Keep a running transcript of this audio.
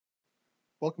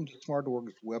Welcome to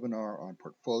SmartOrg's webinar on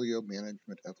portfolio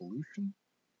management evolution.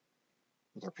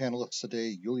 With our panelists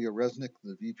today, Yulia Reznick,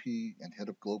 the VP and Head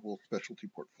of Global Specialty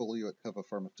Portfolio at Teva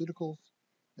Pharmaceuticals,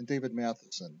 and David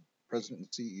Matheson, President and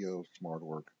CEO of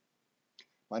SmartOrg.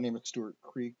 My name is Stuart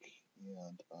Creek,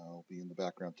 and I'll be in the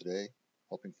background today,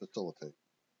 helping facilitate.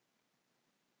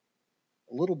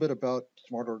 A little bit about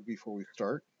SmartOrg before we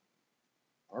start.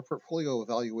 Our portfolio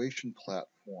evaluation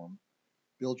platform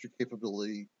builds your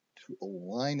capability to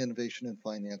align innovation and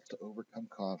finance to overcome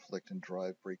conflict and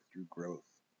drive breakthrough growth.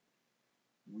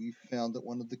 We found that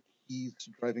one of the keys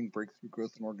to driving breakthrough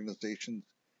growth in organizations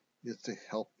is to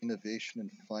help innovation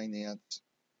and finance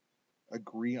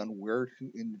agree on where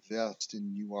to invest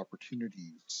in new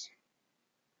opportunities.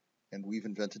 And we've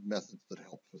invented methods that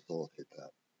help facilitate that.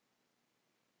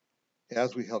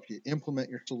 As we help you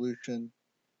implement your solution,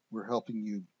 we're helping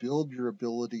you build your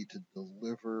ability to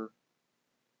deliver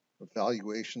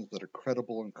evaluations that are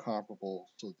credible and comparable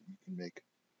so that you can make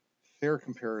fair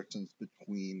comparisons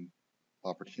between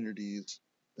opportunities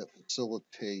that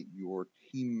facilitate your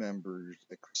team members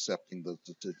accepting those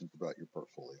decisions about your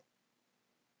portfolio.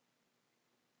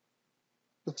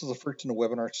 This is the first in a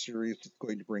webinar series that's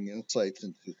going to bring insights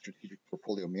into strategic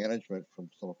portfolio management from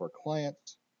some of our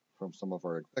clients, from some of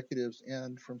our executives,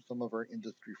 and from some of our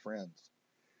industry friends.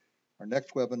 Our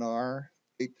next webinar,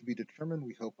 date to be determined,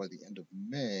 we hope by the end of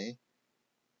May.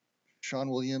 Sean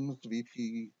Williams,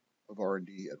 VP of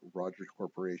R&D at Rogers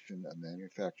Corporation, a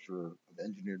manufacturer of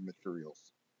engineered materials.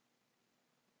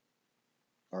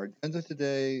 Our agenda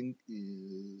today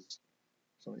is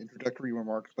some introductory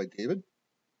remarks by David.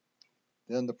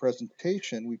 Then the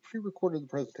presentation, we pre-recorded the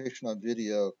presentation on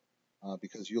video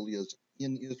because Yulia's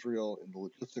in Israel and the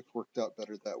logistics worked out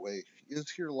better that way. She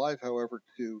is here live, however,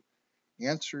 to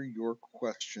answer your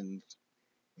questions.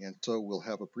 And so we'll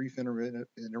have a brief intermission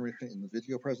in the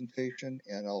video presentation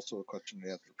and also a question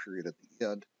and answer period at the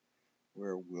end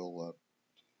where we'll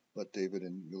let David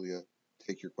and Yulia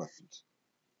take your questions.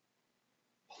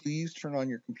 Please turn on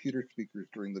your computer speakers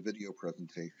during the video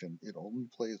presentation. It only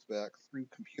plays back through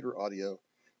computer audio.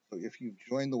 So if you've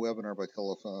joined the webinar by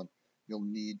telephone, you'll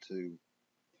need to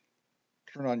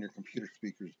turn on your computer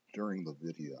speakers during the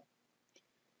video.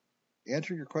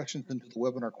 Enter your questions into the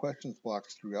webinar questions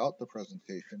box throughout the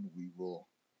presentation. We will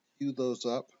queue those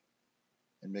up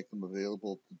and make them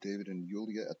available to David and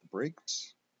Yulia at the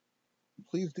breaks. And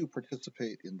please do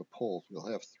participate in the polls.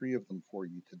 We'll have 3 of them for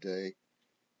you today.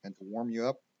 And to warm you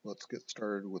up, let's get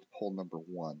started with poll number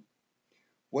 1.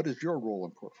 What is your role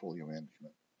in portfolio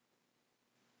management?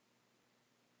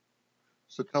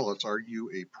 So tell us, are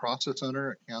you a process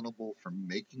owner accountable for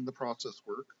making the process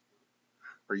work?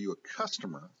 Are you a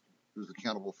customer who's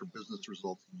accountable for business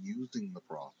results using the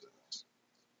process?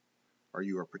 Are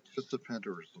you a participant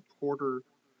or a supporter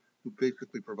who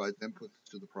basically provides inputs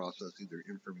to the process, either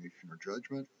information or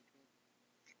judgment?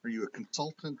 Are you a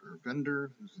consultant or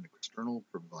vendor who's an external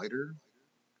provider?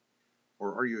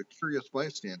 Or are you a curious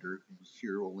bystander who's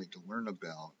here only to learn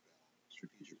about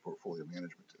strategic portfolio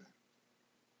management today?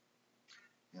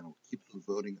 And we'll keep the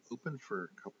voting open for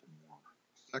a couple more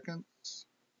seconds.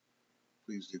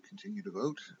 Please do continue to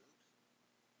vote.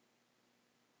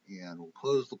 And we'll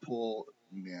close the poll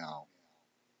now.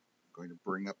 I'm going to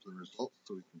bring up the results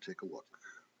so we can take a look.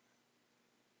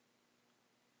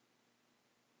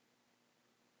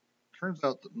 Turns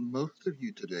out that most of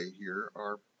you today here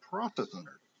are process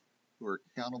owners who are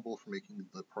accountable for making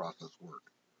the process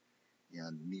work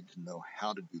and need to know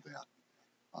how to do that.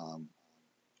 A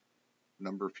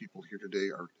number of people here today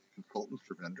are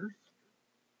consultants or vendors,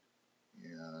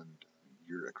 and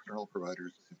your external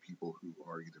providers to people who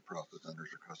are either process owners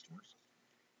or customers.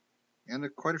 And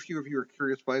quite a few of you are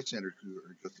curious bystanders who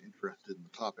are just interested in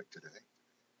the topic today.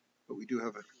 But we do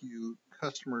have a few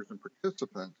customers and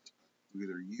participants who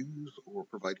either use or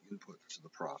provide inputs to the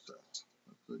process.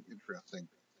 That's an interesting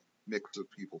mix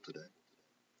of people today.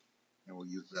 And we'll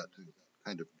use that to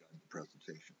kind of guide the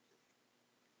presentation.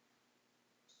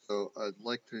 So I'd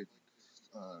like to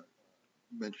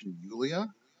mention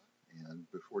Yulia. And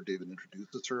before David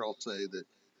introduces her, I'll say that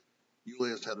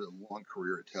Yulia has had a long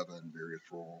career at Teva in various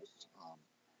roles.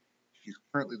 She's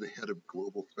currently the head of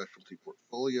Global Specialty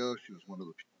Portfolio. She was one of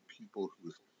the people who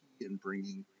was key in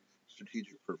bringing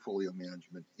strategic portfolio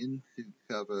management into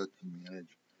Teva to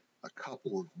manage a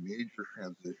couple of major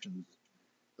transitions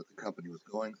that the company was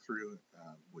going through,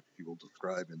 which she will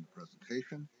describe in the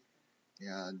presentation.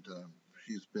 And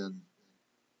she's been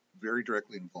very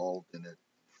directly involved in it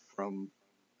from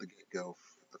the get-go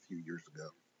a few years ago.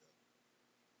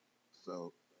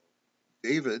 So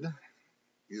David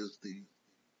is the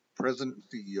president and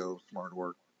CEO of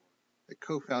SmartOrg, a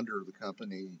co-founder of the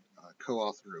company,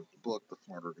 co-author of the book, The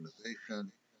Smart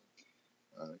Organization,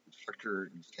 instructor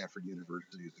in Stanford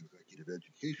University's executive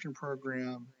education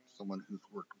program, someone who's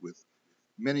worked with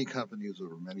many companies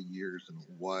over many years in a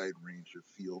wide range of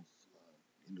fields,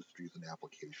 industries, and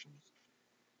applications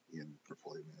in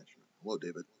portfolio management. Hello,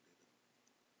 David.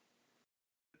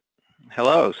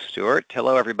 Hello, Stuart.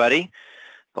 Hello, everybody.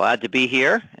 Glad to be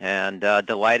here and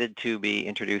delighted to be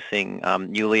introducing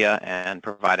Yulia and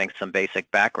providing some basic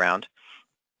background.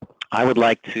 I would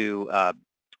like to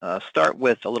start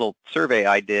with a little survey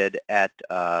I did at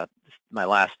my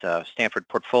last Stanford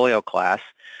portfolio class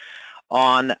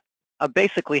on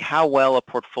basically how well a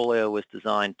portfolio was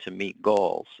designed to meet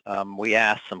goals. We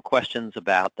asked some questions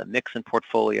about the mix in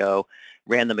portfolio,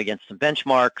 ran them against some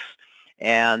benchmarks,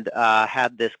 and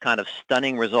had this kind of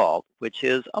stunning result, which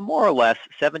is more or less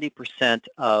 70%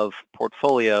 of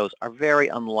portfolios are very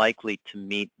unlikely to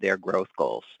meet their growth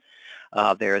goals.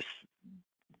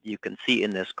 You can see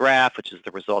in this graph, which is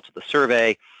the results of the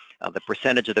survey, the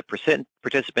percentage of the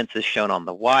participants is shown on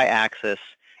the y-axis,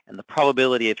 and the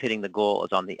probability of hitting the goal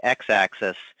is on the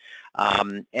x-axis.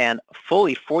 And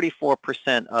fully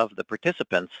 44% of the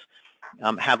participants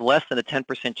have less than a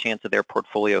 10% chance of their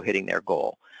portfolio hitting their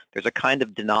goal. There's a kind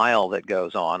of denial that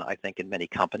goes on, I think, in many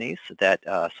companies that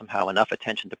somehow enough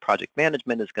attention to project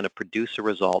management is going to produce a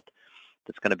result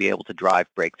that's going to be able to drive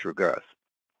breakthrough growth.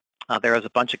 There is a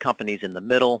bunch of companies in the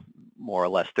middle, more or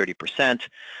less 30%,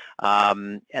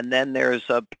 and then there's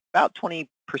about 20%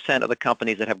 of the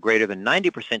companies that have greater than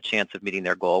 90% chance of meeting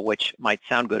their goal, which might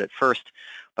sound good at first,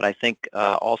 but I think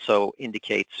also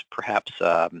indicates perhaps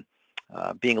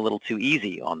being a little too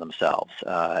easy on themselves,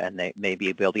 and they may be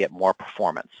able to get more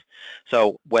performance.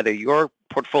 So whether your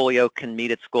portfolio can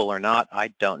meet its goal or not, I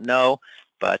don't know,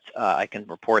 but I can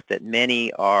report that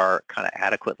many are kind of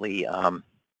adequately,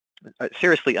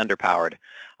 seriously underpowered,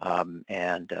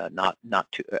 and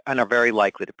and are very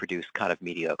likely to produce kind of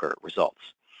mediocre results.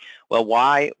 Well,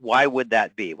 why would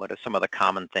that be? What are some of the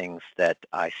common things that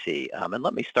I see? And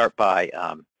let me start by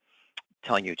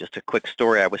telling you just a quick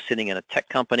story. I was sitting in a tech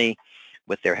company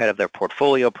with their head of their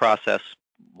portfolio process,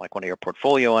 like one of your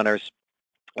portfolio owners,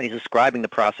 and he's describing the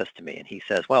process to me. And he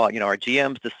says, well, our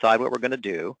GMs decide what we're going to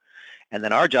do, and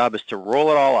then our job is to roll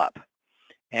it all up.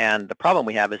 And the problem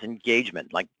we have is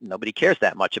engagement. Like, nobody cares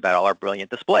that much about all our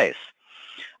brilliant displays.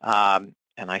 And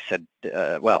I said,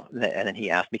 well, and then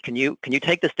he asked me, can you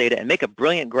take this data and make a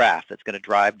brilliant graph that's going to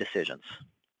drive decisions?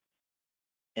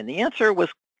 And the answer was,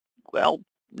 well,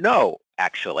 no,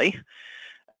 actually.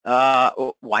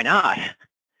 Why not?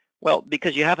 Well,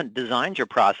 because you haven't designed your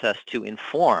process to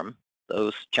inform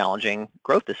those challenging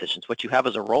growth decisions. What you have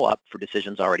is a roll-up for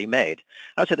decisions already made.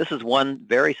 I would say this is one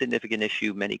very significant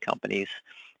issue many companies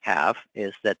have,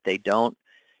 is that they don't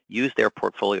use their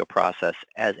portfolio process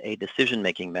as a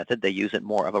decision-making method. They use it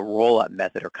more of a roll-up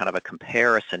method, or kind of a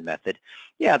comparison method.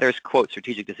 Yeah, there's, quote,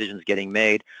 strategic decisions getting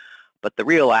made, but the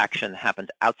real action happens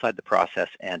outside the process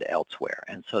and elsewhere.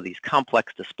 And so these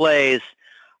complex displays,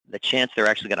 the chance they're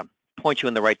actually going to point you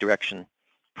in the right direction,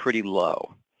 pretty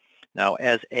low. Now,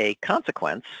 as a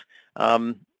consequence,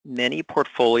 many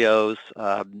portfolios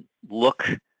look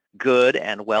good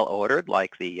and well-ordered,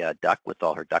 like the duck with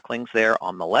all her ducklings there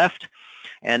on the left.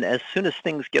 And as soon as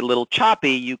things get a little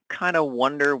choppy, you kind of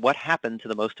wonder what happened to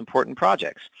the most important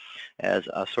projects. As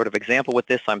a sort of example with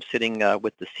this, I'm sitting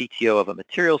with the CTO of a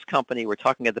materials company. We're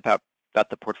talking about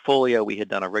the portfolio. We had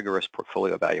done a rigorous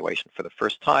portfolio evaluation for the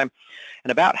first time,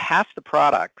 and about half the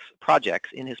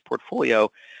projects in his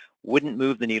portfolio wouldn't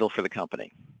move the needle for the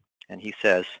company. And he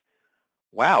says,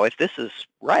 wow, if this is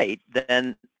right,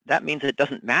 then that means it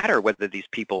doesn't matter whether these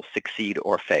people succeed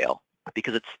or fail,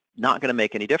 because it's not going to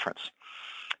make any difference.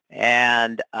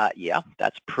 And yeah,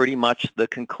 that's pretty much the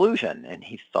conclusion. And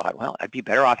he thought, well, I'd be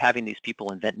better off having these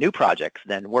people invent new projects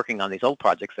than working on these old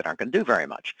projects that aren't going to do very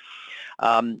much.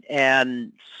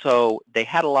 And so they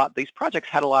had these projects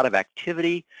had a lot of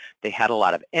activity, they had a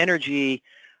lot of energy,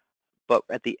 but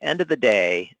at the end of the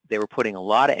day, they were putting a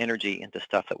lot of energy into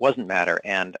stuff that wasn't matter,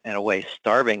 and in a way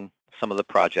starving some of the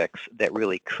projects that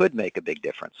really could make a big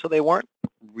difference. So they weren't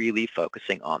really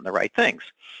focusing on the right things.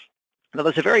 Now,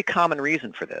 there's a very common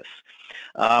reason for this,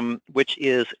 which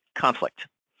is conflict.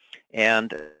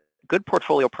 And good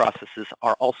portfolio processes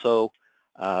are also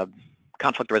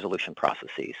conflict resolution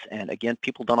processes. And again,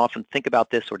 people don't often think about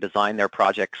this or design their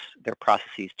projects, their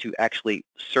processes, to actually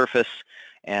surface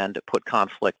and put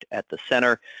conflict at the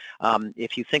center.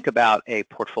 If you think about a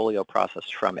portfolio process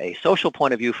from a social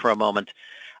point of view for a moment,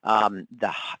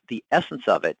 the essence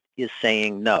of it is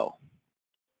saying no.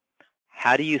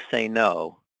 How do you say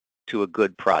no to a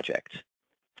good project?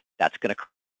 That's going to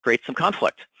create some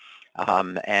conflict.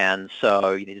 And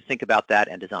so you need to think about that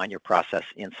and design your process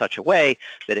in such a way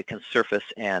that it can surface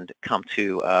and come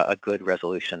to a good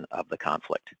resolution of the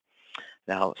conflict.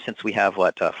 Now, since we have,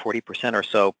 40% or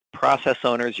so process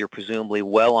owners, you're presumably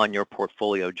well on your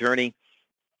portfolio journey.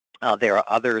 There are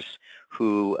others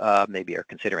who maybe are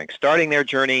considering starting their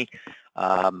journey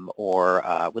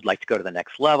or would like to go to the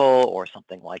next level or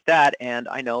something like that, and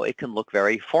I know it can look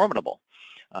very formidable.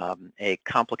 A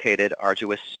complicated,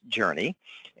 arduous journey,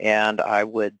 and I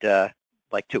would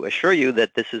like to assure you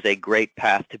that this is a great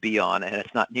path to be on, and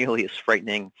it's not nearly as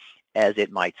frightening as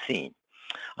it might seem.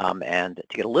 And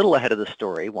to get a little ahead of the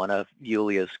story, one of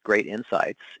Yulia's great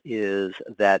insights is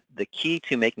that the key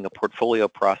to making a portfolio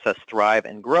process thrive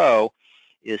and grow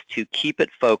is to keep it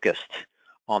focused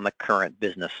on the current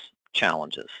business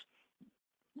challenges.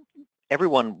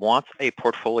 Everyone wants a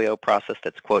portfolio process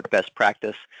that's, quote, best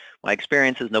practice. My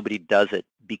experience is nobody does it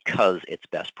because it's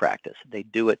best practice. They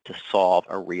do it to solve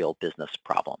a real business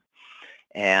problem.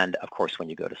 And of course, when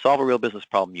you go to solve a real business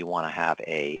problem, you want to have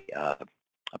a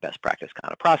best practice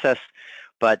kind of process,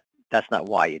 but that's not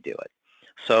why you do it.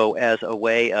 So as a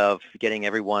way of getting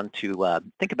everyone to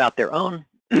think about their own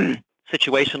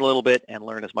situation a little bit and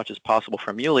learn as much as possible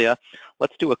from Yulia,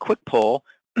 let's do a quick poll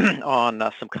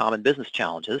on some common business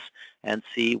challenges and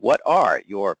see what are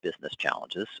your business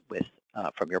challenges with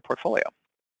from your portfolio.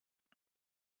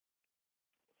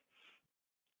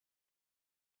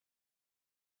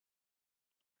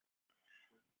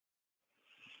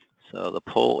 So the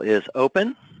poll is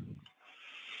open.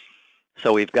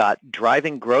 So we've got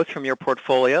driving growth from your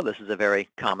portfolio. This is a very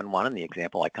common one in the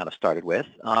example I kind of started with.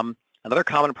 Another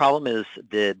common problem is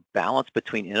the balance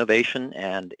between innovation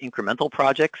and incremental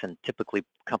projects, and typically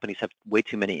companies have way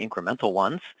too many incremental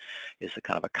ones is a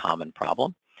kind of a common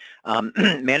problem.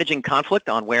 Managing conflict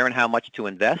on where and how much to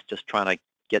invest, just trying to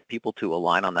get people to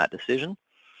align on that decision.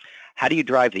 How do you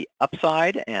drive the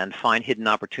upside and find hidden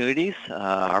opportunities?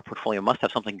 Our portfolio must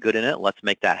have something good in it. Let's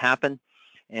make that happen.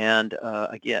 And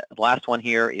again, the last one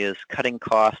here is cutting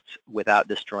costs without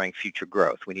destroying future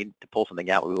growth. We need to pull something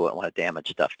out. We won't want to damage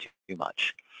stuff too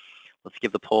much. Let's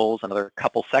give the polls another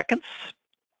couple seconds.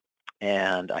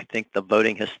 And I think the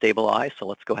voting has stabilized, so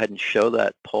let's go ahead and show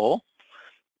that poll.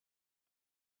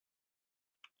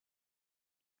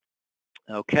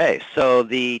 Okay, so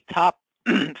the top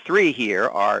three here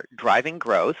are driving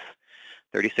growth,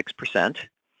 36%.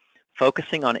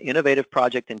 Focusing on innovative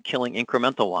project and killing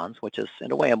incremental ones, which is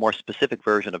in a way a more specific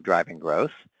version of driving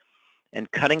growth,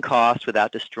 and cutting costs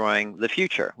without destroying the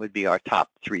future would be our top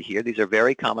three here. These are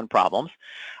very common problems,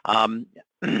 and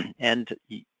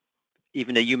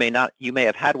even though you may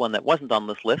have had one that wasn't on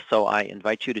this list, so I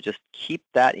invite you to just keep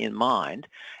that in mind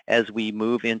as we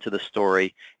move into the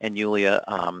story, and Yulia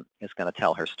is going to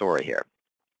tell her story here.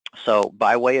 So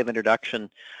by way of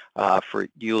introduction, for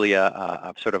Yulia,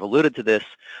 I've sort of alluded to this,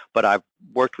 but I've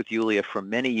worked with Yulia for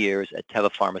many years at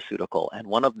Teva Pharmaceutical, and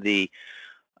one of the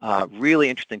really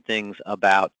interesting things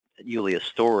about Yulia's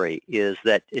story is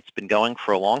that it's been going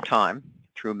for a long time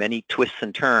through many twists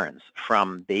and turns,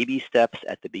 from baby steps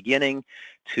at the beginning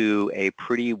to a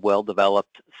pretty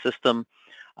well-developed system,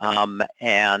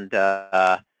 and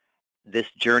this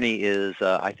journey is,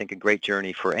 I think, a great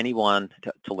journey for anyone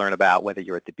to learn about, whether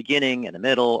you're at the beginning, in the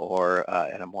middle, or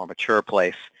in a more mature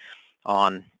place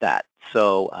on that.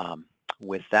 So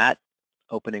with that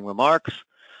opening remarks,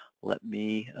 let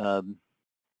me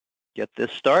get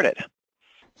this started.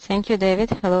 Thank you, David.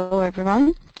 Hello,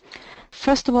 everyone.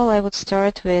 First of all, I would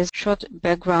start with short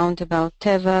background about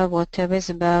Teva, what Teva is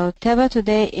about. Teva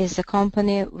today is a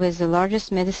company with the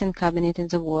largest medicine cabinet in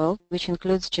the world, which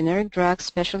includes generic drugs,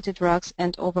 specialty drugs,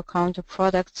 and over-counter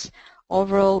products,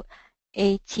 overall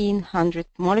 1,800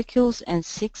 molecules and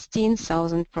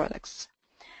 16,000 products.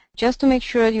 Just to make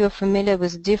sure you are familiar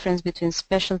with the difference between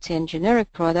specialty and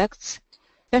generic products,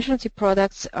 specialty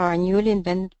products are newly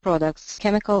invented products,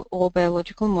 chemical or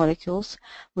biological molecules,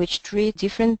 which treat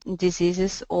different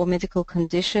diseases or medical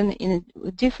condition in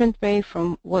a different way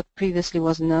from what previously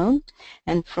was known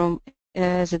and from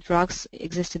the drugs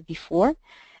existed before.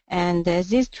 And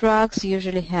these drugs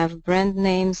usually have brand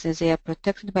names, as they are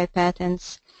protected by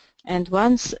patents. And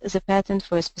once the patent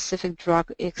for a specific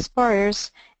drug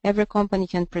expires, every company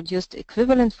can produce the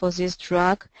equivalent for this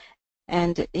drug,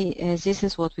 and this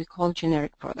is what we call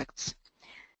generic products.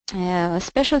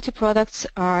 Specialty products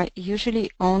are usually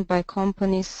owned by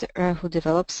companies who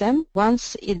develop them.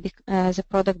 Once the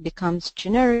product becomes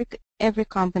generic, every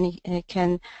company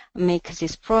can make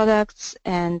these products,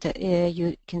 and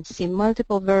you can see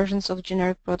multiple versions of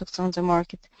generic products on the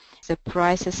market. The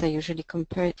prices are usually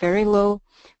very low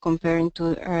comparing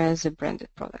to the branded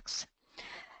products.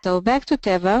 So back to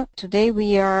Teva. Today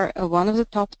we are one of the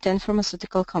top 10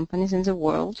 pharmaceutical companies in the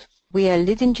world. We are a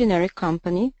leading generic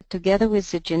company. Together with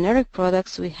the generic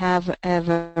products, we have a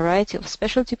variety of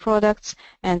specialty products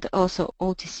and also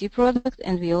OTC products,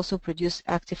 and we also produce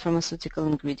active pharmaceutical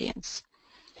ingredients.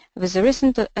 With the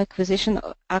recent acquisition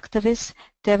of Actavis,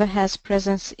 Teva has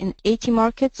presence in 80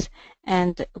 markets,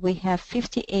 and we have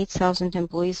 58,000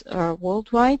 employees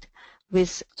worldwide,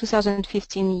 with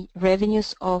 2015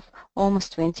 revenues of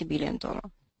almost $20 billion.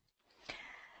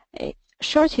 A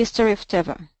short history of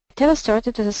Teva. Teva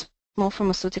started as a small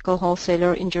pharmaceutical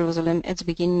wholesaler in Jerusalem at the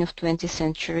beginning of the 20th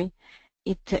century.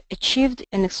 It achieved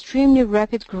an extremely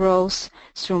rapid growth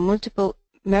through multiple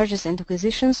mergers and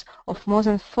acquisitions of more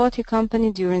than 40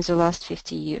 companies during the last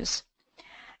 50 years.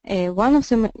 One of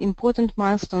the important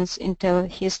milestones in Teva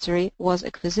history was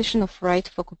acquisition of right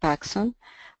for Copaxone,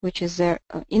 which is an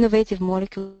innovative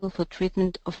molecule for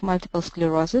treatment of multiple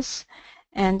sclerosis.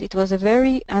 And it was a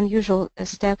very unusual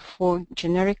step for a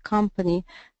generic company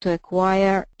to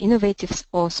acquire innovative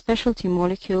or specialty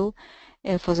molecule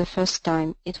for the first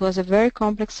time. It was a very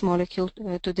complex molecule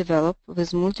to develop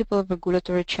with multiple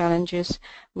regulatory challenges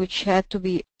which had to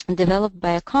be developed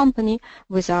by a company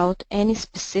without any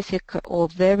specific or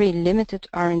very limited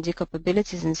R&D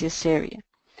capabilities in this area.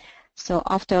 So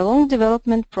after a long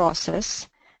development process,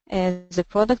 the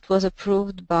product was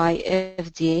approved by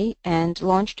FDA and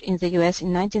launched in the US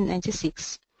in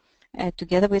 1996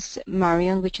 together with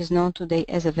Marion, which is known today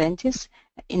as Aventis,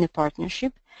 in a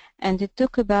partnership. And it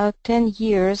took about 10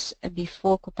 years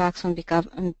before Copaxone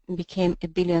became a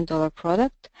billion-dollar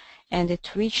product, and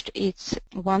it reached its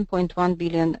 $1.1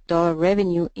 billion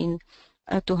revenue in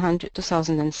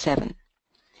 2007.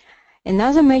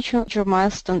 Another major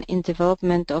milestone in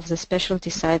development of the specialty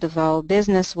side of our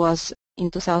business was in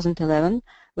 2011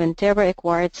 when Teva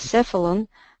acquired Cephalon,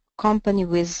 company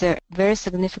with a very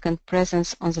significant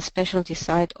presence on the specialty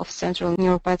side of central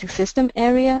neuropathic system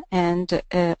area and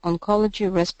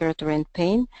oncology, respiratory, and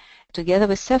pain. Together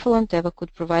with Cephalon, Teva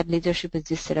could provide leadership in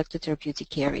these selected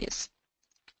therapeutic areas.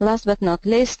 Last but not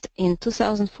least, in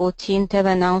 2014,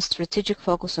 Teva announced strategic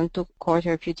focus on two core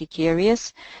therapeutic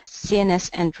areas,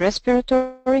 CNS and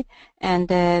respiratory, and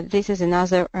this is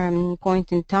another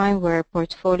point in time where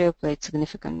portfolio played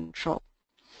significant role,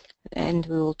 and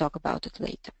we will talk about it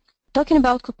later. Talking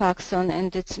about Copaxone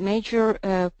and its major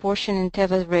portion in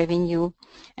Teva's revenue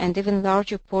and even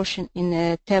larger portion in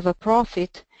Teva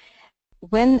profit,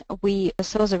 when we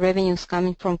saw the revenues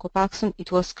coming from Copaxone,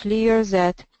 it was clear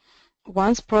that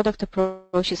once product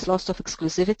approaches loss of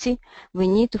exclusivity, we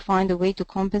need to find a way to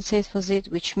compensate for it,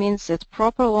 which means that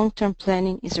proper long-term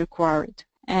planning is required.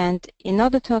 And in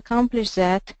order to accomplish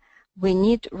that, we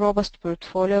need robust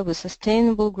portfolio with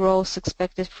sustainable growth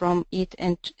expected from it,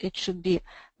 and it should be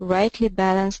rightly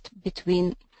balanced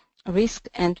between risk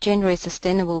and generate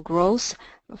sustainable growth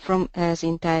from the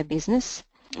entire business.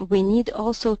 We need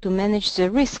also to manage the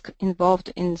risk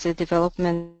involved in the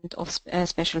development of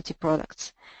specialty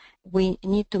products. We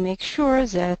need to make sure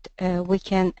that we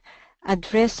can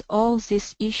address all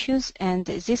these issues, and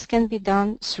this can be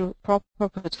done through proper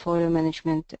portfolio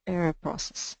management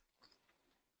process.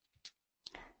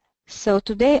 So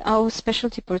today our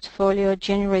specialty portfolio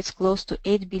generates close to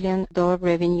 $8 billion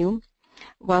revenue,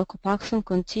 while Copaxone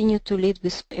continues to lead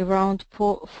with around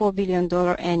 $4 billion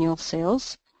annual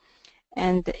sales.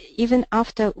 And even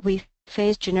after we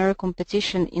face generic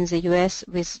competition in the US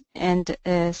and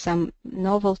some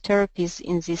novel therapies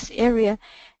in this area,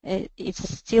 it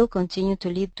still continues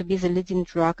to be the leading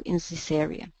drug in this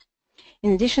area.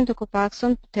 In addition to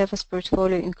Copaxone, Teva's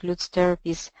portfolio includes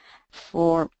therapies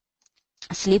for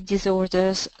sleep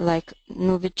disorders like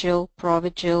Nuvigil,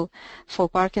 Provigil, for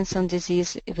Parkinson's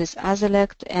disease with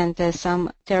Azilect, and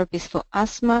some therapies for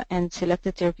asthma and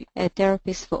selected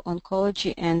therapies for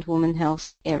oncology and women's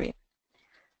health area.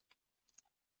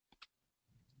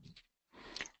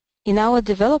 In our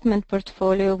development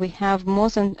portfolio, we have more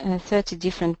than 30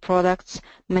 different products,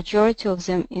 majority of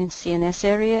them in CNS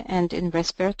area and in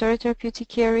respiratory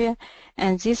therapeutic area,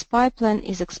 and this pipeline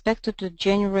is expected to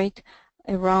generate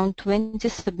around 20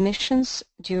 submissions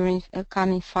during the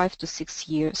coming 5 to 6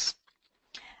 years.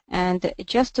 And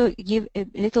just to give a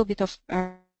little bit of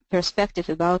perspective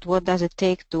about what does it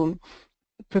take to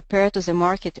prepare to the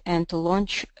market and to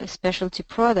launch a specialty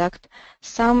product,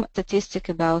 some statistic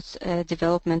about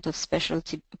development of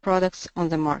specialty products on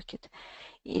the market.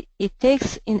 It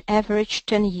takes in average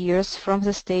 10 years from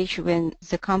the stage when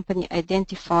the company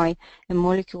identifies a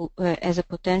molecule as a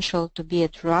potential to be a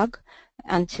drug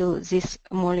until this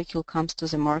molecule comes to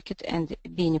the market and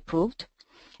being approved.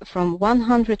 from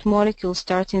 100 molecules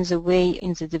starting the way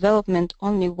in the development,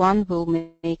 only one will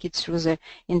make it through the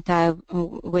entire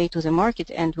way to the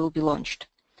market and will be launched.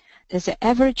 The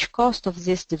average cost of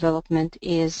this development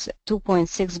is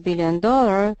 $2.6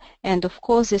 billion, and of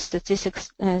course the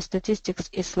statistics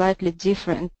is slightly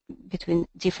different between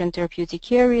different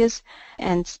therapeutic areas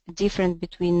and different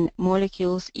between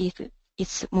molecules if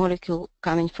it's molecule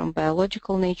coming from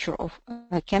biological nature or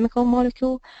a chemical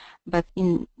molecule, but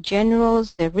in general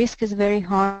the risk is very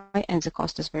high and the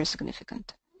cost is very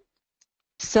significant.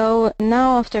 So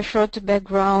now, after a short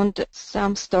background,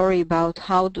 some story about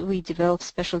how do we develop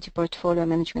specialty portfolio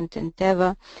management in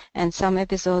Teva, and some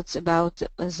episodes about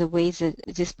the way that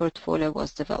this portfolio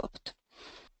was developed.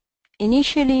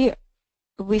 Initially,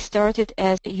 we started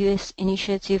as a U.S.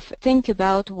 initiative, think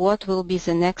about what will be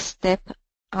the next step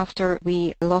after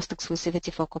we lost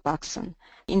exclusivity for Copaxone.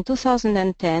 In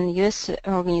 2010, U.S.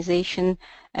 organization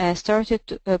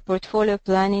started portfolio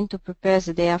planning to prepare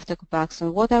the day after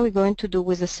Copaxone. What are we going to do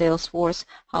with the sales force?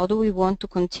 How do we want to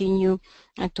continue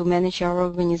to manage our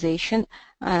organization?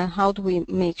 How do we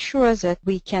make sure that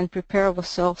we can prepare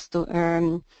ourselves to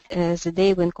the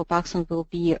day when Copaxone will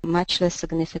be much less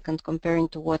significant comparing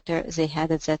to what they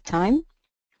had at that time?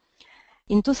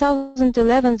 In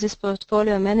 2011, this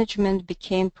portfolio management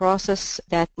became a process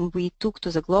that we took to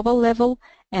the global level,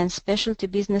 and specialty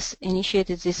business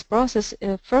initiated this process,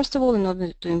 first of all, in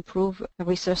order to improve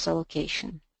resource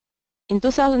allocation. In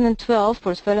 2012,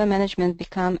 portfolio management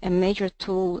became a major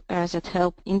tool that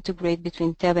helped integrate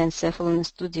between Teva and Cephalon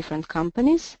as two different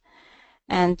companies.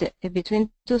 And between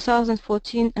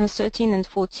 2013 and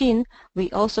 2014,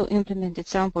 we also implemented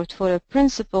some portfolio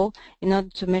principle in order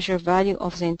to measure value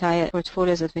of the entire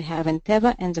portfolios that we have in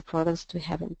Teva and the products that we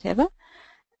have in Teva.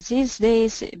 These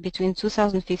days, between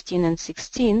 2015 and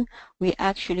 2016, we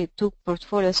actually took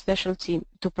portfolio specialty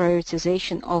to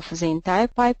prioritization of the entire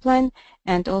pipeline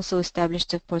and also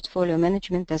established the portfolio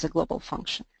management as a global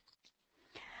function.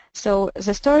 So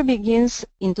the story begins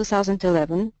in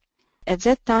 2011. At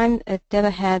that time, Teva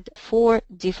had 4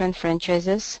 different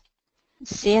franchises: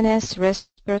 CNS,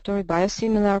 respiratory,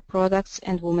 biosimilar products,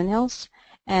 and women health.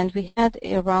 And we had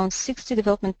around 60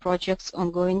 development projects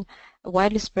ongoing,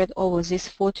 widely spread over these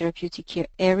 4 therapeutic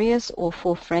areas or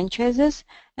 4 franchises,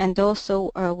 and also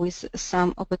with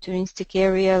some opportunistic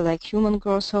area like human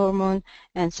growth hormone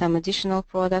and some additional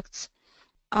products.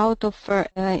 Out of our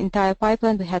entire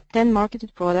pipeline, we had 10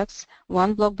 marketed products,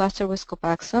 1 blockbuster with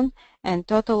Copaxone, and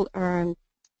total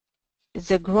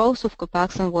the growth of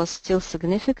Copaxone was still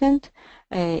significant,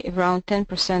 around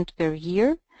 10% per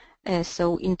year.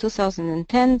 So in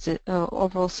 2010, the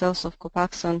overall sales of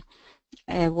Copaxone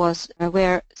were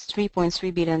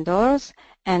 $3.3 billion,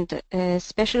 and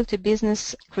specialty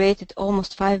business created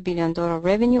almost $5 billion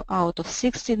revenue out of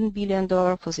 $16 billion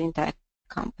for the entire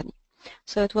company.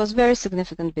 So it was very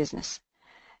significant business.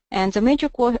 And the major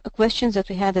questions that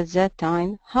we had at that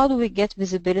time: how do we get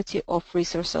visibility of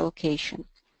resource allocation?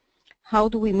 How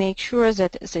do we make sure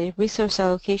that the resource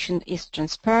allocation is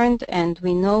transparent and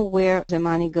we know where the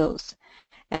money goes?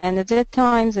 And at that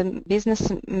time, the business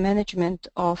management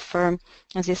of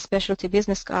this specialty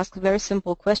business asked a very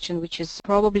simple question, which is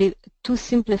probably too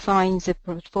simplifying the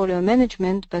portfolio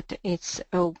management, but it's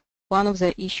one of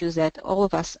the issues that all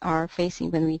of us are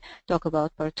facing when we talk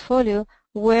about portfolio.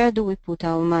 Where do we put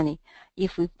our money?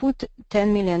 If we put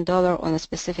 $10 million on a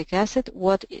specific asset,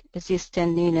 what this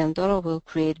 $10 million will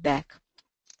create back?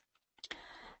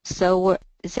 So at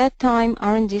that time,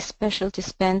 R&D specialty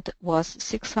spend was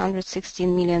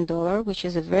 $616 million, which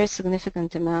is a very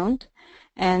significant amount,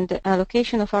 and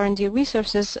allocation of R&D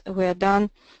resources were done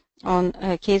on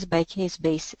a case-by-case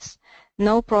basis.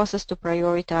 No process to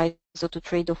prioritize or to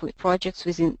trade off with projects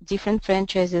within different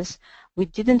franchises. We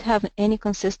didn't have any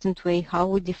consistent way how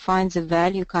we define the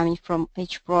value coming from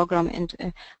each program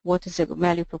and what is the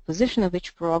value proposition of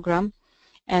each program.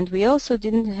 And we also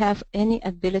didn't have any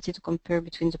ability to compare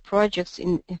between the projects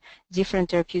in different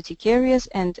therapeutic areas,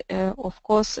 and of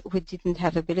course we didn't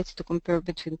have ability to compare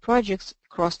between projects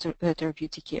across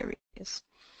therapeutic areas.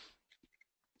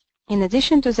 In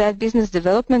addition to that, business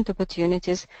development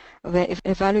opportunities were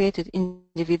evaluated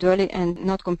individually and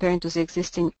not comparing to the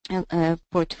existing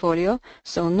portfolio,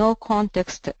 so no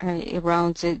context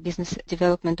around the business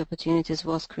development opportunities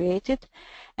was created.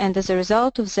 And as a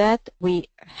result of that, we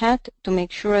had to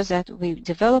make sure that we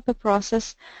develop a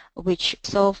process which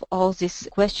solve all these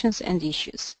questions and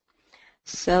issues.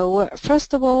 So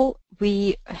first of all,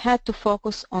 we had to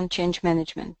focus on change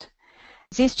management.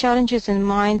 These challenges in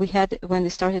mind we had when we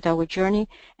started our journey,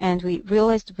 and we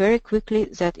realized very quickly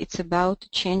that it's about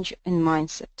change in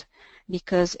mindset.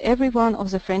 because every one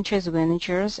of the franchise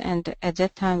managers, and at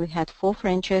that time we had 4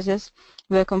 franchises,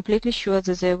 were completely sure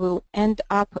that they will end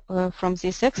up from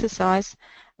this exercise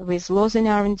with loss in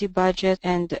R&D budget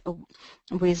and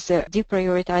with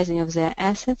deprioritizing of their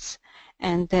assets.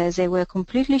 And they were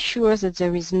completely sure that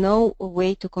there is no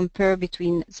way to compare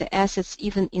between the assets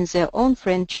even in their own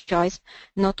franchise,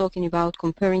 not talking about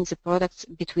comparing the products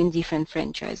between different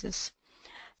franchises.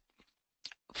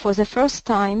 For the first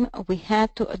time, we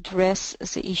had to address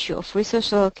the issue of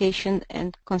resource allocation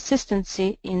and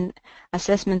consistency in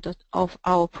assessment of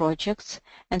our projects.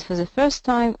 And for the first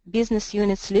time, business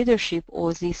units leadership,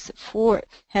 or these 4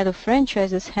 head of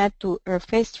franchises, had to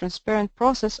face transparent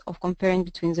process of comparing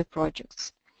between the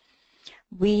projects.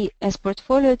 We, as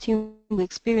portfolio team, we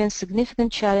experienced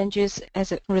significant challenges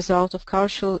as a result of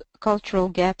cultural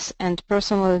gaps and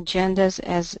personal agendas.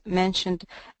 As mentioned,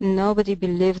 nobody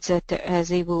believed that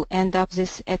they will end up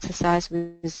this exercise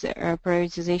with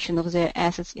prioritization of their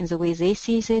assets in the way they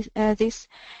see this.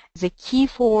 The key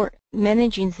for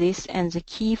managing this and the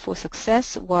key for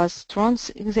success was strong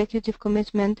executive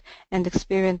commitment and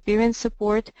experienced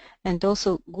support, and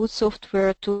also good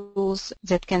software tools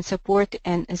that can support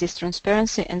this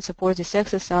transparency and support this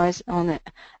exercise on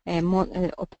a more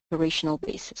operational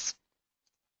basis.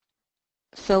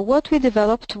 So what we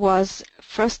developed was,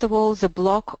 first of all, the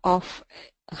block of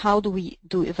how do we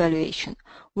do evaluation.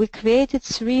 We created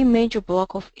 3 major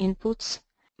blocks of inputs,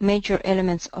 major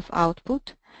elements of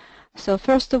output. So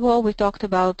first of all, we talked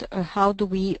about how do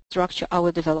we structure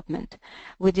our development.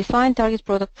 We defined target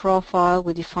product profile,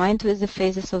 we defined the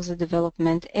phases of the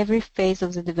development. Every phase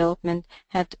of the development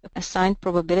had assigned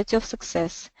probability of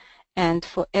success, and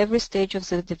for every stage of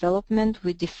the development,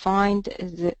 we defined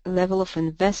the level of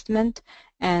investment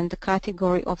and the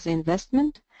category of the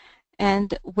investment,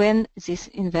 and when these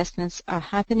investments are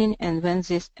happening and when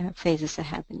these phases are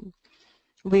happening.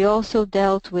 We also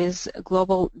dealt with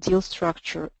global deal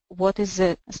structure. What is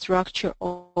the structure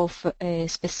of a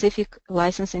specific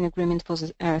licensing agreement for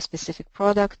a specific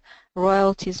product,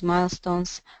 royalties,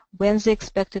 milestones, when the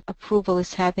expected approval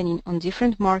is happening on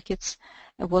different markets,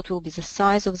 what will be the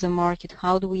size of the market,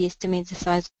 how do we estimate the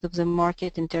size of the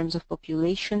market in terms of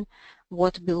population,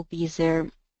 what will be their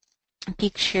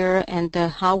peak share, and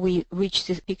how we reach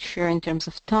this peak share in terms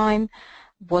of time,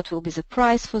 what will be the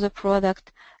price for the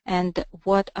product, and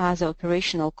what are the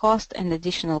operational cost and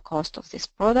additional cost of this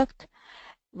product.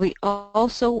 We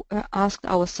also asked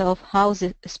ourselves how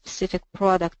the specific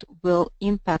product will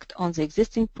impact on the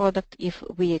existing product, if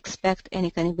we expect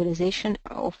any cannibalization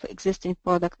of existing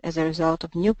product as a result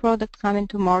of new product coming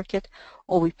to market,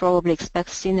 or we probably expect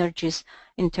synergies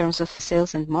in terms of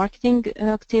sales and marketing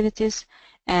activities.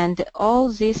 And all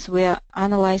this were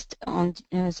analyzed on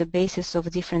the basis of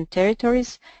different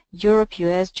territories: Europe,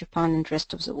 US, Japan, and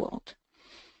rest of the world.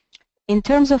 In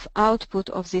terms of output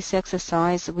of this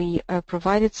exercise, we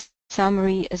provided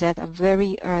summary that are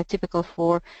very typical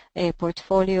for a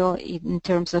portfolio in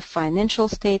terms of financial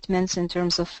statements, in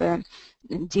terms of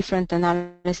different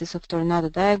analysis of tornado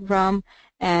diagram,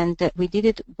 and we did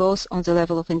it both on the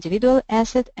level of individual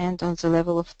asset and on the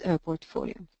level of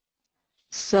portfolio.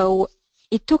 So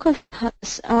it took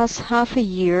us half a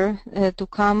year to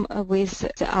come with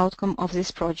the outcome of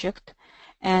this project,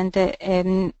 and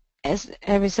as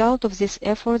a result of this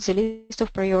effort, the list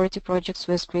of priority projects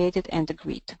was created and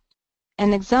agreed.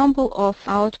 An example of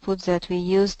output that we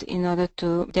used in order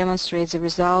to demonstrate the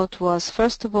result was,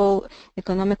 first of all,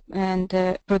 economic and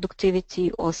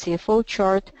productivity, or CFO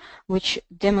chart, which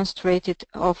demonstrated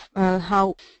of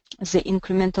how the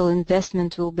incremental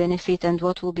investment will benefit and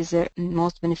what will be the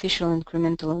most beneficial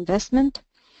incremental investment.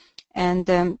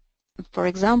 And for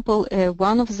example,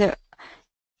 one of the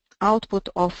output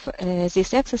of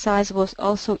this exercise was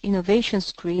also innovation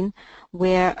screen,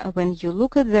 where when you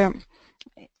look at the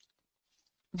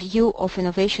view of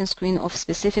innovation screen of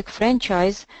specific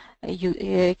franchise, you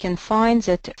can find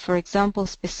that, for example,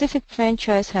 specific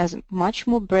franchise has much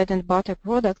more bread and butter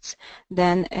products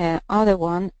than other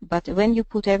one, but when you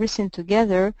put everything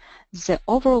together, the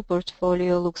overall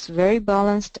portfolio looks very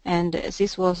balanced, and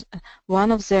this was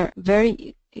one of the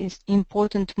very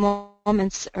important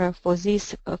moments for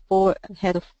these 4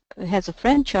 heads of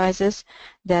franchises,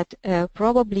 that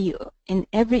probably in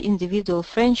every individual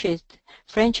franchise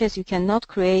you cannot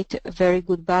create a very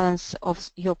good balance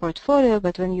of your portfolio,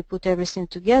 but when you put everything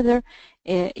together,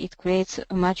 it creates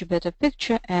a much better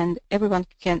picture, and everyone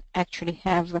can actually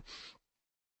have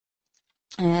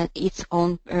its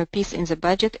own piece in the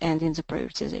budget and in the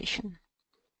prioritization.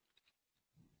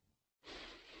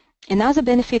 Another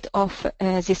benefit of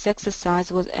this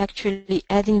exercise was actually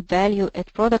adding value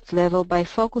at product level by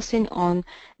focusing on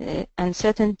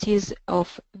uncertainties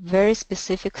of very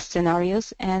specific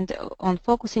scenarios and on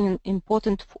focusing on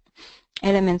important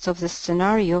elements of the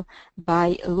scenario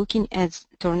by looking at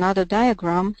tornado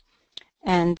diagram,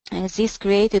 and this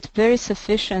created very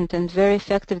sufficient and very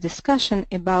effective discussion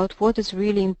about what is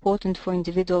really important for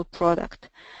individual product.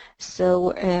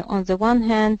 So on the one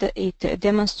hand, it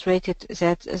demonstrated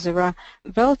that there are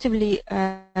relatively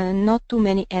not too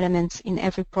many elements in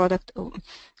every product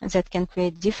that can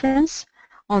create difference.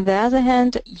 On the other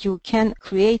hand, you can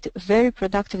create very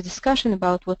productive discussion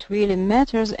about what really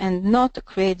matters and not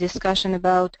create discussion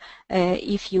about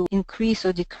if you increase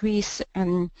or decrease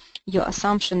your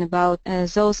assumption about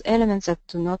those elements that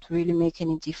do not really make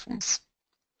any difference.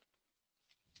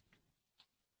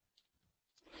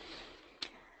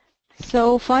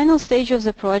 So final stage of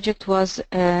the project was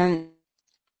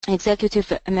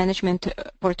executive management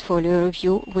portfolio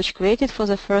review, which created for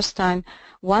the first time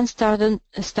one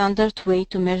standard way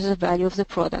to measure the value of the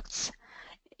products.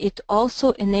 It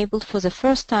also enabled for the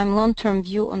first time long-term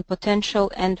view on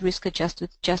potential and risk-adjusted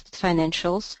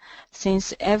financials,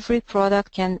 since every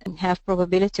product can have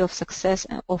probability of success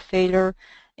or failure.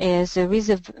 There is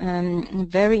a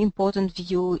very important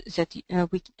view that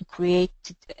we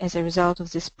created as a result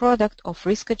of this product of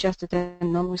risk-adjusted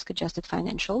and non-risk-adjusted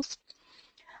financials.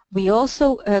 We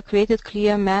also created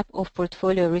clear map of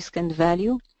portfolio risk and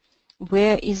value.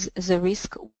 Where is the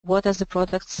risk? What are the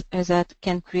products that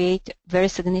can create very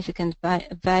significant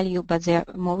value, but they are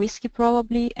more risky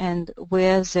probably, and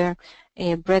where their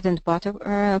bread and butter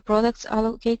products are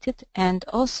located? And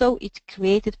also it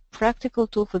created practical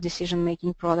tool for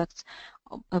decision-making products,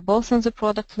 both on the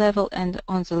product level and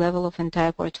on the level of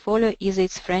entire portfolio, either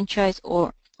it's franchise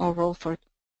or role for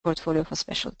portfolio for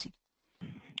specialty.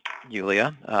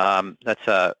 Yulia,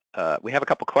 we have a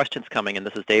couple questions coming, and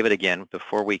this is David again.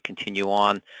 Before we continue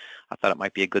on, I thought it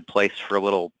might be a good place for a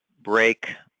little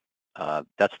break.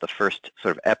 That's the first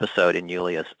sort of episode in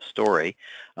Yulia's story.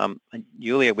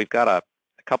 Yulia, we've got a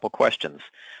couple questions.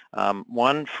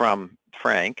 One from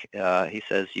Frank. He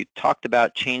says, you talked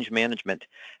about change management.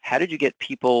 How did you get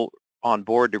people on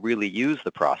board to really use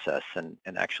the process and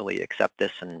actually accept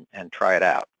this and try it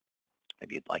out?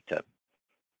 Maybe you'd like to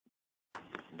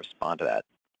respond to that.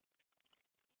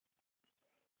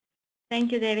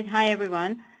 Thank you, David. Hi,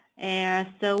 everyone.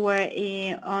 So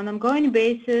on an ongoing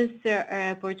basis,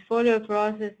 portfolio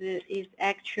process is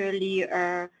actually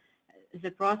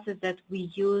the process that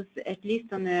we use at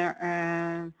least on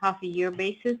a half-a-year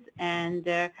basis. And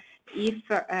if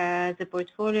the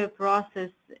portfolio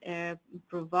process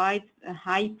provides a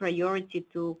high priority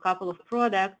to a couple of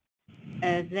products,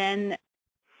 then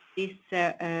this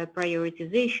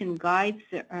prioritization guides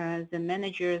the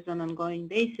managers on an ongoing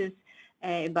basis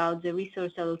about the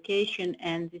resource allocation,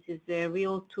 and this is a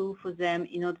real tool for them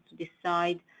in order to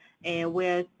decide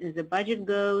where the budget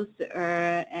goes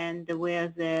and where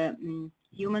the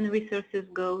human resources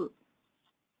go.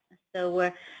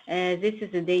 So this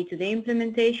is a day-to-day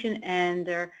implementation,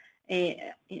 and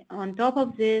on top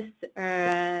of this,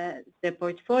 the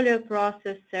portfolio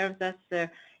process serves us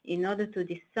in order to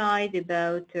decide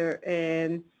about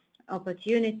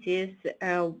opportunities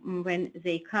when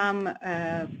they come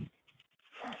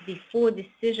before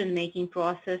decision-making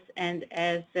process, and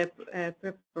as a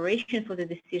preparation for the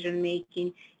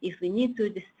decision-making, if we need to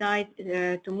decide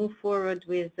to move forward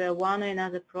with one or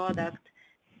another product,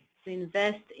 to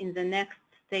invest in the next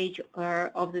stage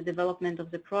of the development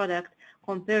of the product,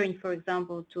 comparing, for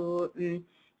example, to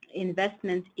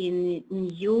investment in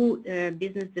new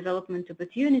business development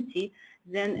opportunity,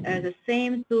 then the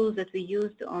same tools that we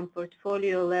used on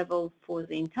portfolio level for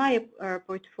the entire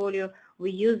portfolio, we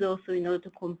use also in order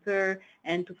to compare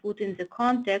and to put in the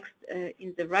context,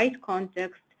 in the right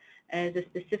context, the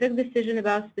specific decision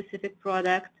about specific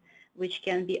product, which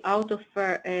can be out of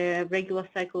a regular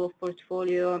cycle of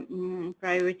portfolio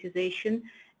prioritization,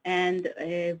 and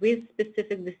with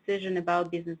specific decision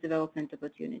about business development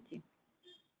opportunity.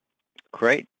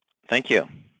 Great, thank you.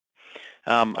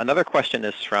 Another question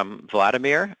is from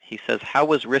Vladimir. He says, how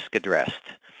was risk addressed?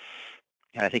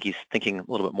 And I think he's thinking a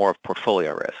little bit more of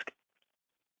portfolio risk.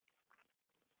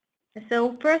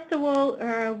 So first of all,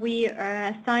 we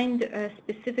assigned a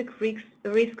specific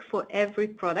risk for every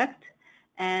product.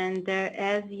 And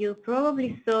as you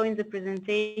probably saw in the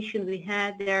presentation, we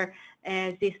had there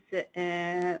this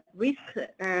risk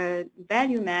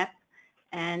value map,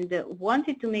 and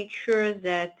wanted to make sure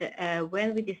that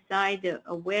when we decide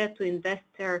where to invest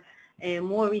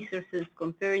more resources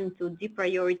comparing to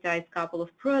deprioritize couple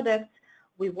of products,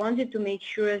 we wanted to make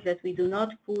sure that we do not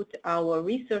put our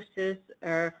resources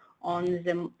on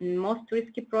the most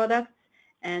risky products,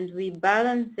 and we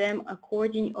balance them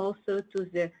according also to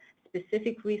the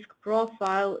specific risk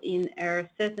profile in a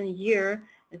certain year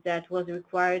that was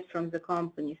required from the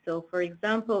company. So, for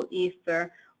example, if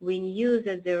we knew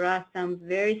that there are some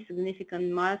very significant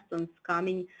milestones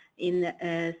coming in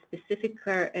a specific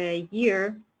year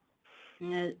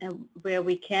where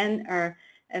we can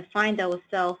find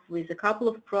ourselves with a couple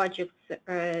of projects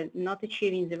not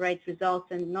achieving the right results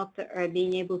and not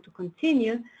being able to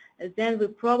continue, then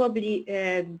we'll probably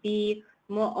be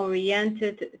more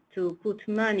oriented to put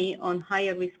money on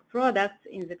higher risk products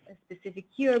in the specific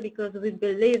year, because we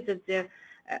believe that the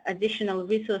additional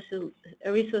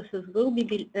resources will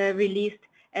be released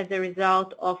as a result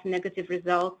of negative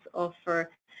results of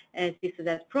this or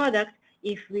that product.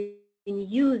 If we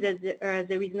knew that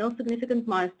there is no significant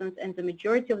milestones and the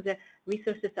majority of the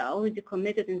resources are already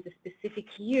committed in the specific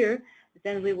year,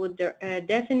 then we would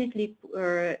definitely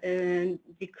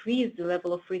decrease the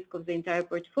level of risk of the entire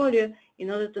portfolio in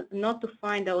order to not to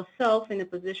find ourselves in a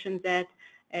position that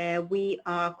we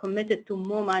are committed to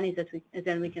more money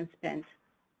than we can spend.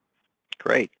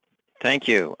 Great. Thank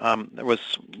you. There was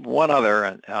one other,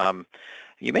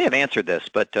 you may have answered this,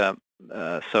 but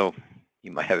so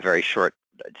you might have a very short,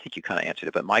 I think you kind of answered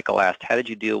it, but Michael asked, how did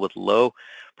you deal with low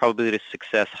probability of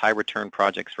success, high return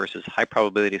projects versus high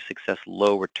probability of success,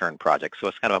 low return projects? So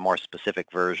it's kind of a more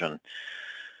specific version.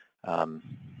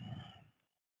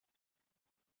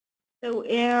 So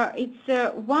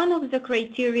it's one of the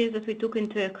criteria that we took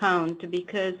into account,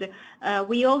 because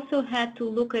we also had to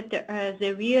look at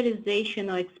the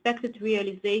realization or expected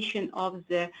realization of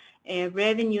the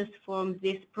revenues from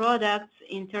these products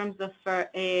in terms of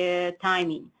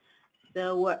timing.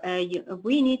 So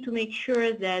we need to make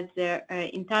sure that the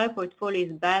entire portfolio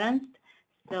is balanced.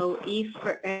 So if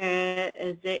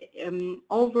the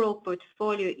overall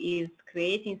portfolio is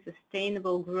creating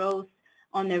sustainable growth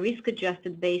on a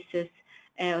risk-adjusted basis,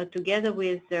 together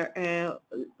with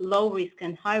low risk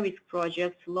and high risk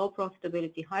projects, low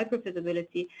profitability, high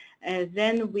profitability,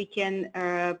 then we can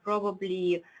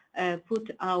probably put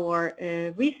our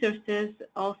resources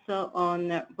also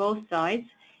on both sides.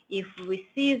 If we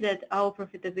see that our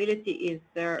profitability is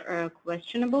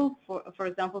questionable, for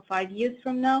example, 5 years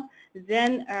from now,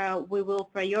 then we will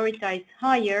prioritize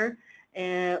higher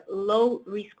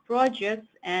low-risk projects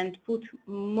and put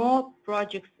more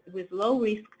projects with low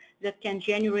risk that can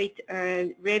generate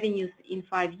revenues in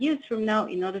 5 years from now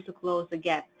in order to close the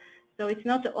gap. So it's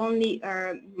not only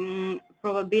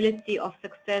probability of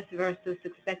success versus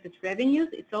expected revenues,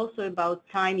 it's also about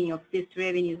timing of this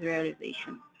revenues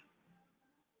realization.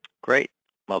 Great.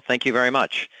 Well, thank you very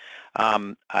much.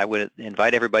 I would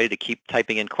invite everybody to keep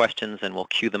typing in questions, and we'll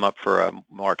queue them up for a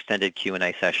more extended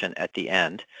Q&A session at the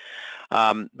end.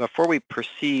 Before we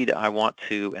proceed, I want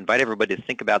to invite everybody to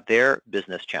think about their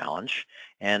business challenge,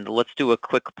 and let's do a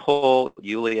quick poll.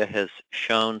 Yulia has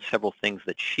shown several things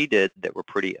that she did that were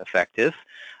pretty effective.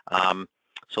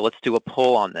 So let's do a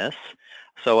poll on this.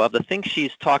 So of the things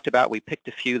she's talked about, we picked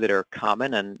a few that are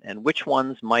common, and which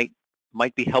ones might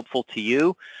be helpful to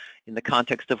you in the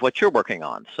context of what you're working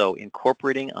on. So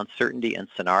incorporating uncertainty and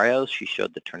scenarios, she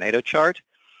showed the tornado chart.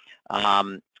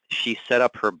 She set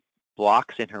up her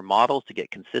blocks in her models to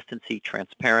get consistency,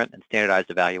 transparent, and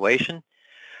standardized evaluation.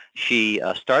 She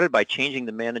started by changing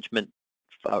the management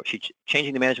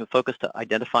focus to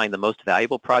identifying the most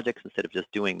valuable projects instead of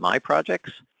just doing my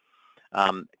projects.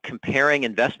 Comparing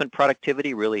investment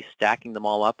productivity, really stacking them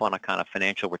all up on a kind of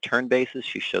financial return basis.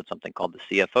 She showed something called the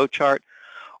CFO chart.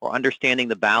 Or understanding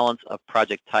the balance of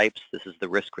project types. This is the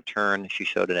risk return. She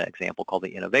showed an example called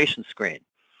the innovation screen.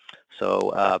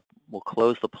 So we'll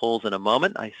close the polls in a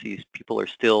moment. I see people are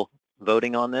still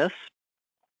voting on this.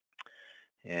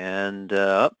 And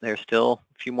there's still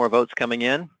a few more votes coming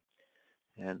in.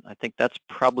 And I think that's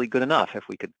probably good enough. If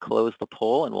we could close the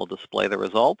poll, and we'll display the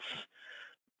results.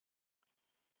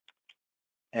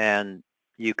 And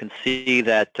you can see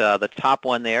that the top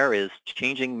one there is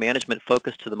changing management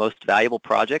focus to the most valuable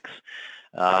projects,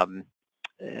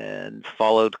 and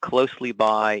followed closely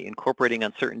by incorporating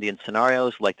uncertainty in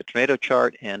scenarios like the tornado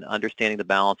chart and understanding the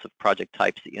balance of project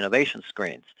types, the innovation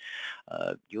screens.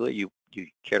 Yulia, you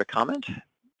care to comment?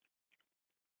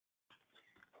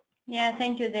 Yeah,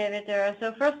 thank you, David.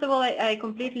 So first of all, I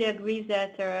completely agree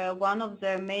that one of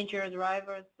the major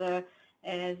drivers that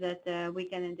we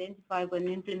can identify when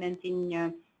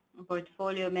implementing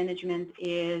portfolio management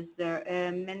is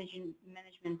management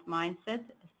mindset.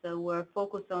 So we're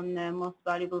focused on the most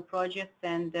valuable projects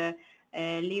and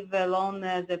leave alone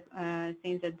the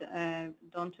things that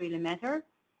don't really matter.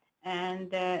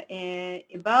 And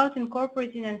about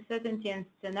incorporating uncertainty and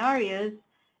scenarios,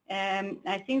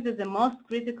 I think that the most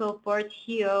critical part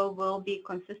here will be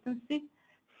consistency.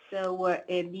 So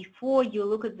before you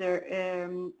look at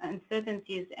the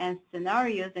uncertainties and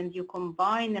scenarios and you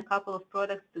combine a couple of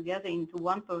products together into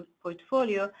one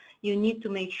portfolio, you need to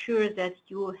make sure that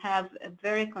you have a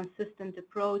very consistent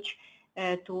approach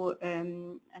to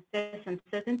assess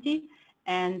uncertainty,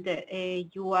 and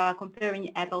you are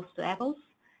comparing apples to apples.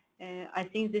 I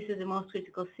think this is the most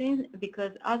critical thing,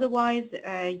 because otherwise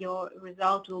your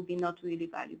result will be not really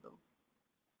valuable.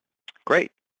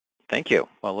 Great. Thank you.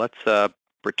 Well, let's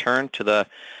return to the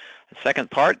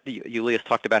second part. Yulia's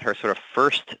talked about her sort of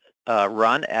first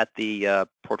run at the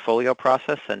portfolio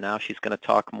process, and now she's going to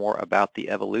talk more about the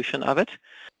evolution of it.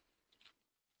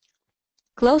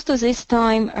 Close to this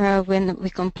time, when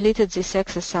we completed this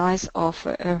exercise of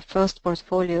first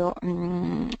portfolio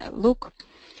look,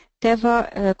 Teva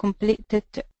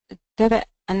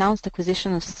announced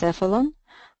acquisition of Cephalon,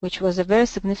 which was a very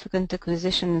significant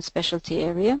acquisition in the specialty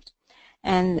area.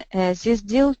 And this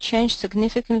deal changed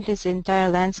significantly the entire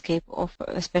landscape of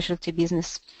a specialty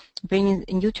business, bringing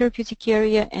a new therapeutic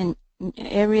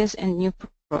areas and new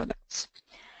products.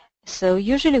 So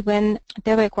usually when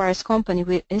Teva acquires company,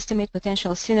 we estimate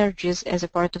potential synergies as a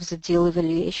part of the deal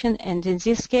evaluation, and in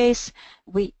this case,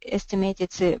 we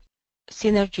estimated the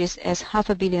synergies as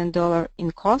 $500 million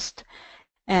in cost,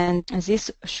 and this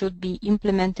should be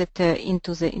implemented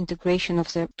into the integration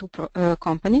of the two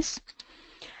companies.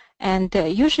 And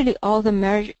usually all the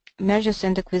mergers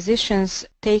and acquisitions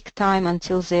take time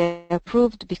until they're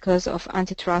approved because of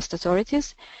antitrust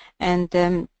authorities, and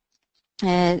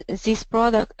this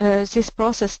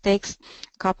process takes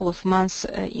a couple of months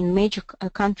in major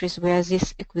countries where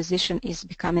this acquisition is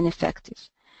becoming effective.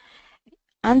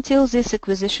 Until this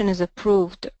acquisition is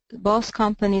approved, both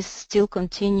companies still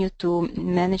continue to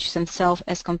manage themselves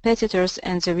as competitors,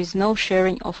 and there is no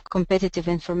sharing of competitive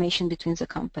information between the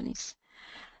companies.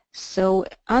 So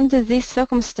under these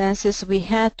circumstances, we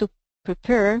had to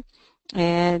prepare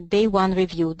a day one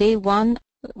review. Day one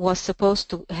was supposed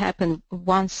to happen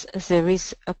once there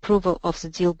is approval of the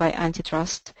deal by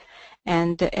antitrust.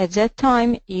 And at that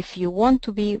time, if you want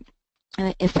to be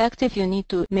effective, you need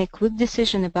to make quick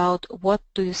decision about what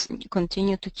do you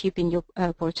continue to keep in your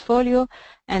portfolio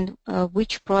and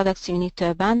which products you need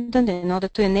to abandon in order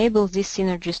to enable these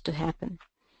synergies to happen.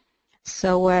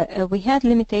 So we had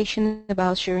limitation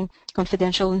about sharing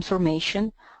confidential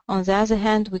information. On the other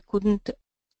hand, we couldn't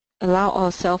allow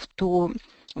ourselves to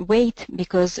wait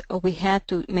because we had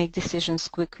to make decisions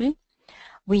quickly.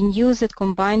 We knew that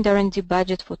combined R&D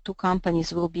budget for two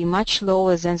companies will be much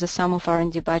lower than the sum of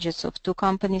R&D budgets of two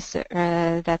companies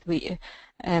that we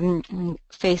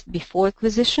faced before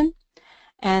acquisition.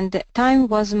 And time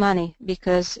was money,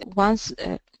 because once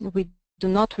we do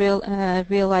not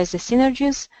realize the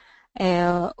synergies,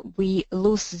 we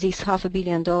lose these $500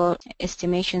 million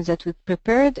estimations that we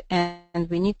prepared, and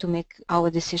we need to make our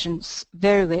decisions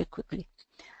very, very quickly.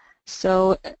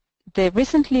 So the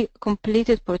recently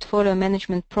completed portfolio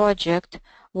management project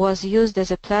was used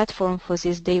as a platform for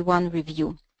this day one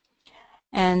review.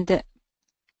 And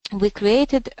we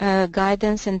created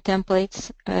guidance and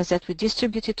templates that we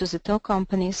distributed to the two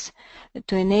companies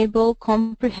to enable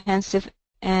comprehensive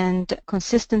and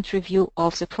consistent review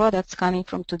of the products coming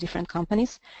from two different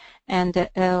companies. And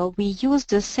we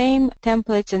used the same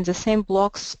templates and the same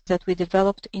blocks that we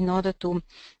developed in order to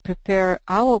prepare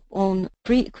our own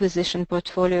pre-acquisition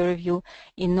portfolio review,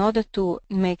 in order to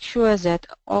make sure that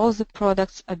all the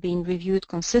products are being reviewed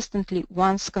consistently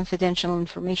once confidential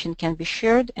information can be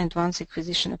shared and once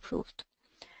acquisition approved.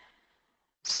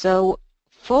 So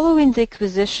following the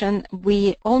acquisition,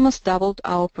 we almost doubled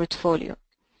our portfolio.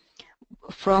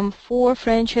 From 4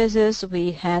 franchises,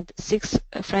 we had 6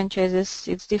 franchises,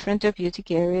 6 different therapeutic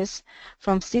areas.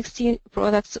 From 60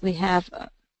 products, we have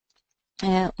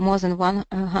more than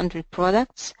 100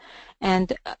 products.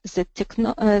 And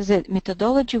the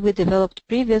methodology we developed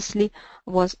previously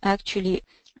was actually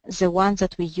the one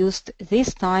that we used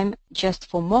this time, just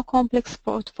for more complex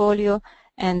portfolio,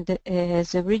 and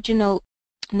the original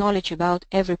knowledge about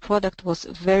every product was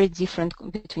very different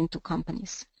between two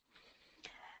companies.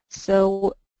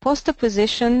 So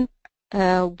post-acquisition,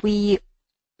 we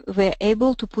were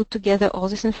able to put together all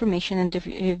this information and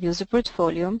review the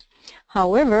portfolio.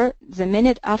 However, the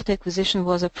minute after acquisition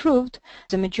was approved,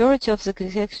 the majority of the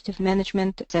executive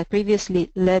management that previously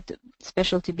led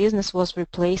specialty business was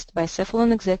replaced by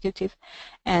Cephalon executive,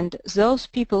 and those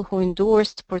people who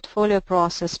endorsed portfolio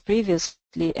process previously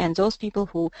and those people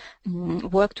who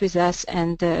worked with us,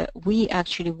 and we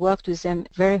actually worked with them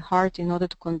very hard in order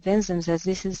to convince them that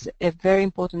this is a very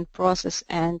important process,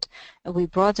 and we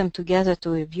brought them together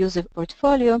to review the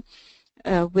portfolio,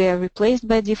 were replaced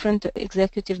by different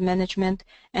executive management,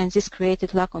 and this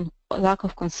created lack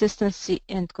of consistency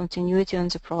and continuity on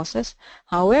the process.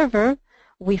 However,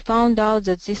 we found out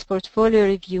that this portfolio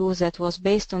review that was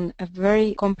based on a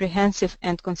very comprehensive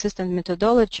and consistent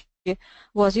methodology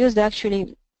was used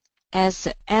actually as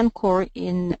anchor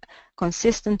in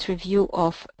consistent review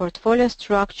of portfolio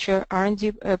structure,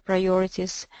 R&D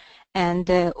priorities, and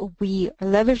we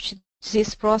leveraged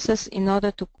this process in order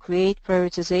to create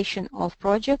prioritization of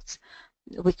projects.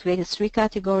 We created 3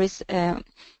 categories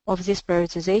of this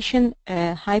prioritization: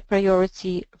 high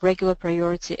priority, regular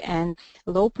priority, and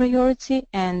low priority,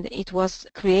 and it was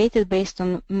created based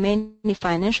on many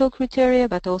financial criteria,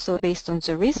 but also based on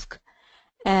the risk.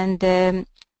 And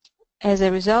as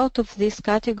a result of these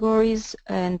categories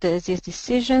and these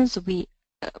decisions, we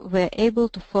were able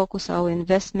to focus our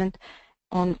investment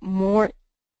on more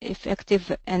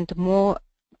effective and more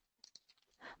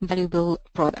valuable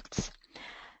products.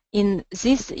 In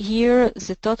this year,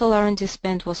 the total R&D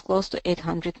spend was close to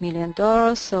 $800 million,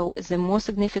 so the more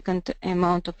significant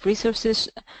amount of resources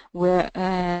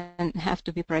have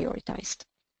to be prioritized.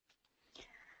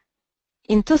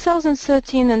 In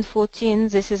 2013 and 14,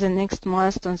 this is the next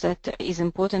milestone that is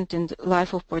important in the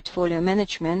life of portfolio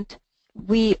management.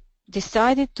 We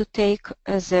decided to take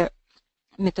the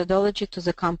methodology to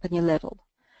the company level.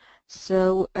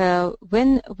 So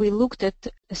when we looked at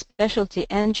specialty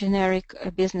and generic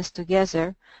business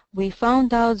together, we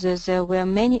found out that there were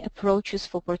many approaches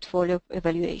for portfolio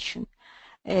evaluation.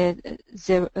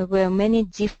 There were many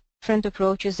different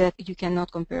approaches that you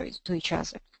cannot compare to each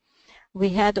other. We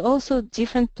had also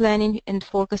different planning and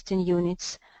forecasting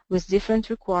units with different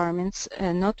requirements,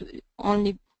 not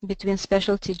only between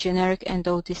specialty, generic, and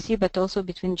OTC, but also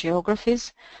between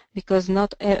geographies, because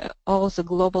not all the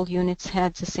global units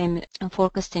had the same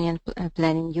forecasting and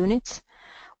planning units.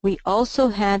 We also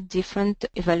had different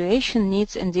evaluation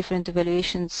needs and different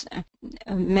evaluations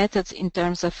methods in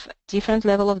terms of different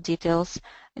level of details,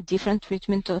 different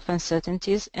treatment of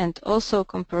uncertainties, and also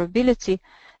comparability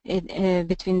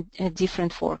between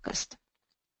different forecasts.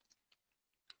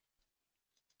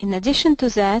 In addition to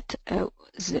that,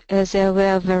 there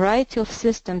were a variety of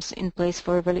systems in place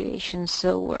for evaluation.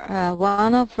 So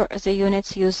one of the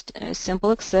units used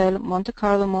simple Excel, Monte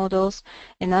Carlo models.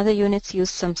 Another units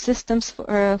used some systems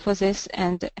for this,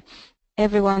 and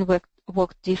everyone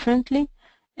worked differently.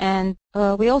 And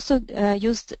we also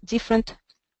used different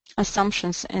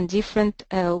assumptions and different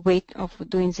way of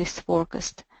doing this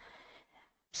forecast.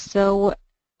 So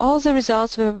all the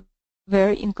results were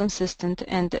very inconsistent,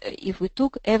 and if we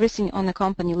took everything on a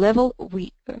company level,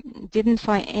 we didn't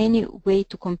find any way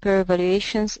to compare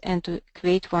evaluations and to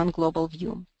create one global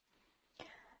view.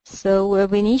 So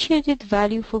we initiated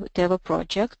Value for Teva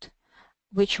project,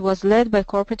 which was led by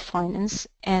corporate finance,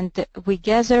 and we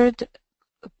gathered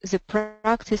the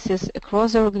practices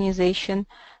across the organization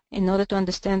in order to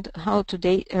understand how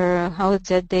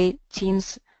that day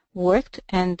teams worked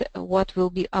and what will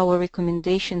be our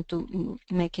recommendation to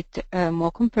make it more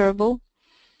comparable.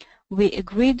 We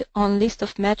agreed on list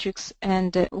of metrics,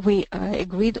 and we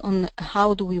agreed on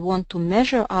how do we want to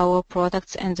measure our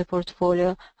products and the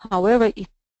portfolio. However,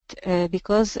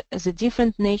 because the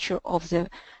different nature of the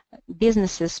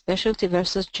businesses, specialty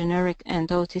versus generic and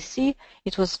OTC,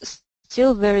 it was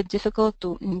still very difficult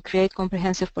to create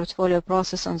comprehensive portfolio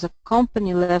process on the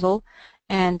company level,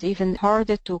 and even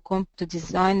harder to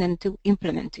design and to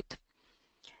implement it.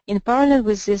 In parallel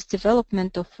with this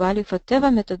development of Value for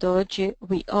Teva methodology,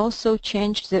 we also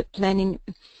changed the planning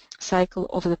cycle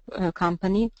of the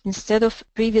company. Instead of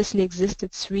previously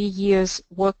existed 3 years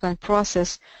work plan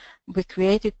process, we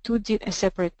created 2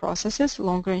 separate processes: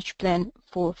 long-range plan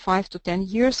for 5 to 10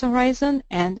 years horizon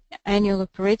and annual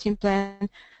operating plan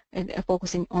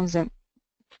focusing on the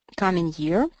coming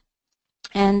year.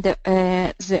 And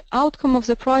the outcome of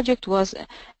the project was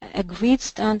agreed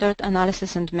standard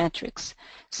analysis and metrics.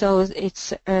 So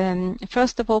it's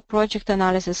first of all project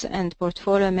analysis and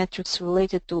portfolio metrics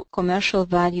related to commercial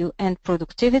value and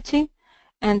productivity,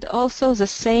 and also the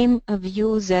same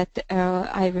view that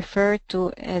I referred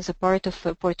to as a part of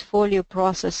a portfolio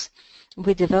process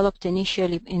we developed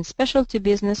initially in specialty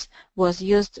business was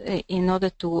used in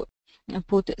order to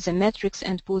put the metrics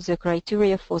and put the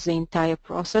criteria for the entire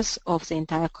process of the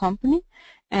entire company,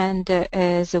 and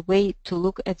as a way to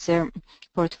look at the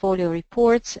portfolio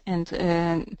reports and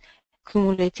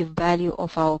cumulative value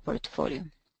of our portfolio.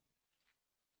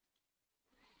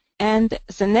 And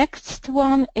the next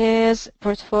one is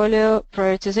portfolio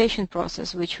prioritization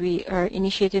process, which we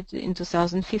initiated in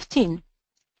 2015.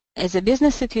 As the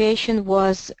business situation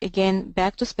was, again,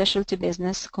 back to specialty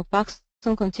business,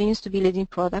 Copaxone continues to be leading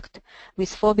product with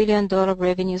 $4 billion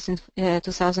revenues in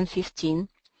 2015.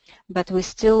 But we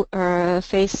still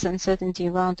face uncertainty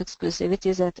around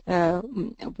exclusivity that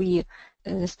we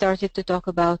started to talk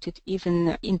about it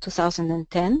even in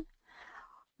 2010.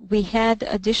 We had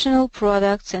additional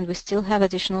products, and we still have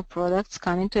additional products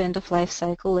coming to end of life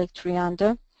cycle, like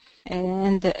Trianda,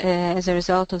 and as a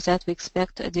result of that, we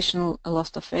expect additional loss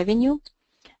of revenue.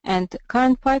 And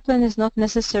current pipeline is not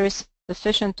necessarily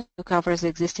sufficient to cover the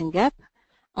existing gap.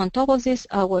 On top of this,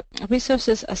 our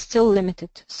resources are still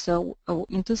limited. So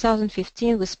in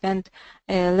 2015, we spent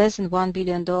less than $1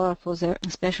 billion for the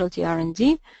specialty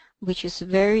R&D, which is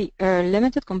very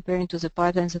limited comparing to the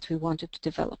pipelines that we wanted to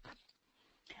develop.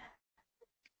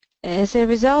 As a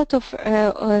result of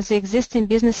the existing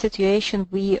business situation,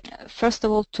 we first of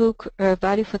all took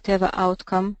value for Teva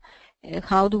outcome.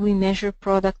 How do we measure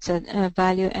products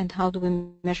value, and how do we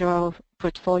measure our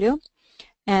portfolio?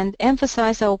 And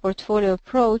emphasize our portfolio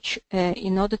approach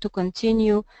in order to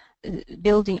continue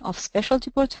building of specialty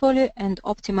portfolio and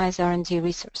optimize R&D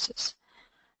resources.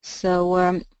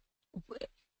 So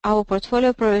our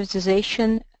portfolio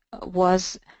prioritization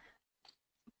was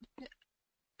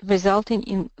resulting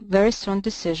in very strong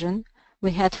decision.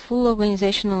 We had full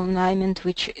organizational alignment,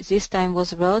 which this time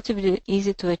was relatively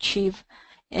easy to achieve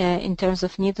in terms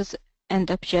of needs and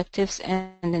objectives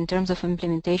and in terms of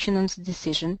implementation on the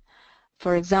decision.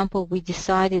 For example, we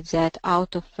decided that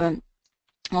out of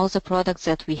all the products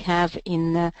that we have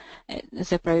in the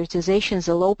prioritization,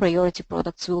 the low priority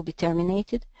products will be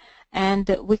terminated.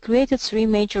 And we created 3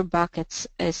 major buckets,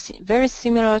 very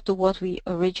similar to what we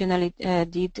originally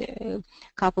did a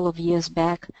couple of years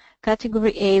back.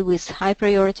 Category A with high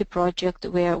priority project,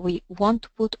 where we want to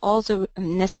put all the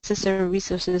necessary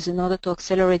resources in order to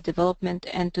accelerate development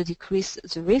and to decrease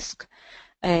the risk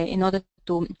in order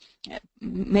to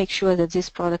make sure that this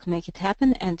product make it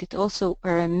happen. And it also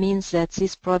means that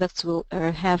these products will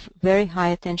have very high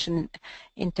attention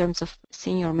in terms of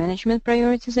senior management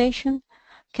prioritization.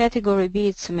 Category B,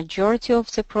 it's a majority of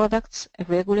the products, a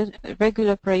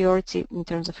regular priority in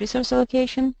terms of resource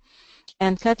allocation.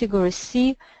 And category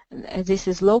C, this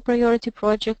is low priority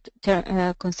project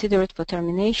considered for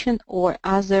termination or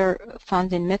other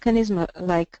funding mechanism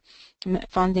like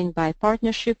funding by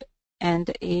partnership. And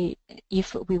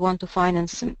if we want to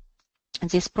finance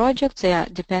these projects, they are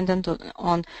dependent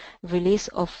on release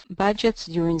of budgets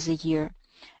during the year.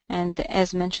 And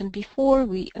as mentioned before,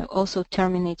 we also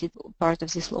terminated part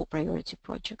of these low priority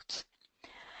projects.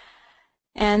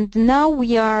 And now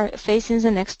we are facing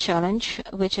the next challenge,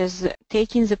 which is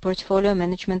taking the portfolio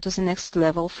management to the next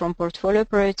level from portfolio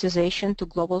prioritization to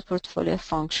global portfolio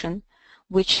function,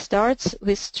 which starts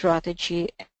with strategy,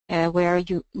 where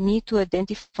you need to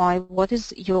identify what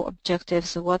is your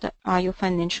objectives, what are your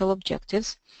financial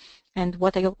objectives, and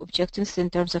what are your objectives in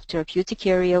terms of therapeutic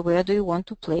area, where do you want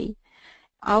to play.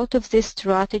 Out of this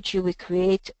strategy, we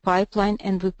create pipeline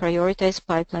and we prioritize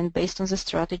pipeline based on the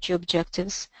strategy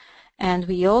objectives. And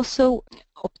we also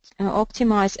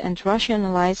optimize and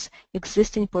rationalize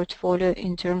existing portfolio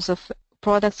in terms of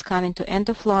products coming to end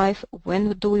of life,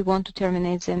 when do we want to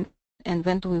terminate them, and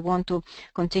when do we want to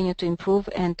continue to improve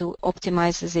and to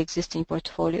optimize the existing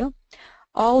portfolio.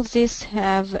 All this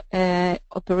have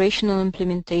operational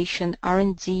implementation,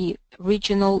 R&D,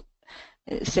 regional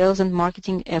sales and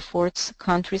marketing efforts,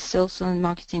 country sales and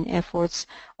marketing efforts,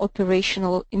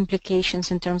 operational implications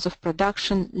in terms of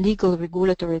production, legal,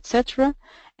 regulatory, etc.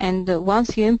 And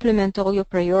once you implement all your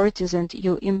priorities and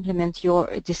you implement your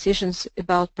decisions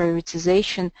about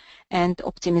prioritization and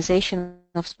optimization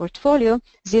of the portfolio,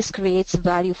 this creates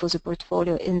value for the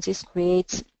portfolio, and this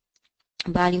creates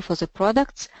value for the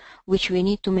products, which we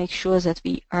need to make sure that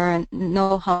we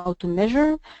know how to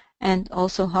measure and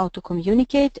also how to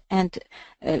communicate and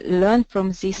learn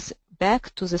from this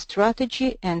back to the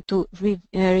strategy and to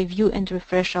review and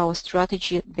refresh our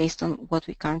strategy based on what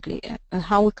we currently,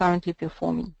 how we're currently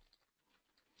performing.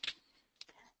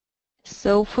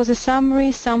 So for the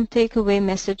summary, some takeaway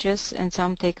messages and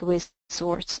some takeaway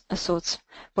thoughts.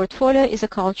 Portfolio is a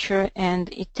culture, and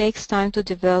it takes time to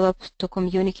develop, to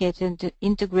communicate, and to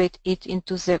integrate it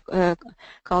into the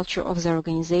culture of the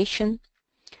organization.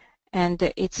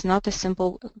 And it's not a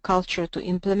simple culture to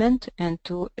implement and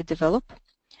to develop.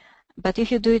 But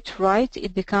if you do it right,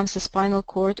 it becomes the spinal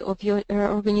cord of your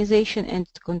organization and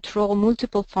control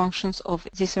multiple functions of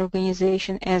this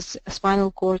organization as a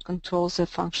spinal cord controls the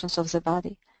functions of the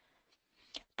body.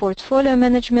 portfolio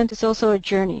management is also a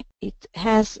journey. It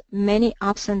has many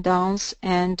ups and downs,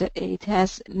 and it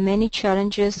has many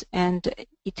challenges, and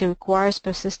it requires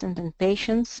persistence and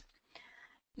patience.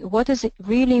 What is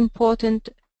really important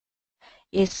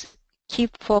is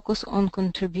keep focus on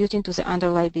contributing to the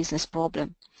underlying business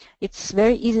problem. It's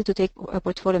very easy to take a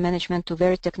portfolio management to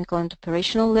very technical and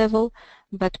operational level,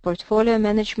 but portfolio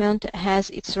management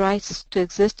has its rights to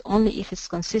exist only if it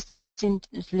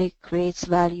consistently creates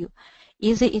value.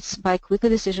 Either it's by quicker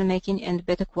decision making and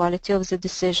better quality of the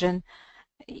decision,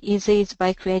 either it's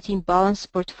by creating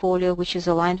balanced portfolio which is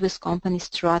aligned with company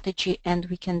strategy, and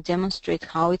we can demonstrate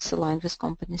how it's aligned with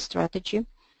company strategy.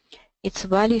 Its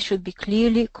value should be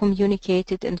clearly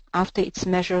communicated and after it's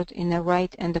measured in a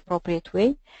right and appropriate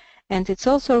way. And it's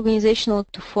also organizational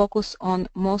to focus on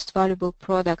most valuable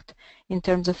product in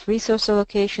terms of resource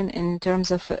allocation and in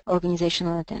terms of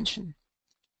organizational attention.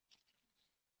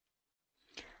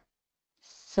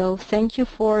 So thank you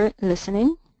for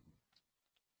listening,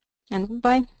 and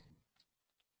goodbye.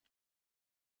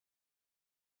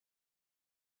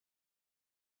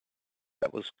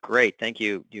 That was great. Thank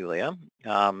you, Julia.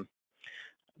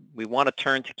 We want to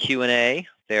turn to Q&A.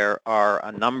 There are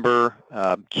a number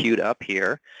queued up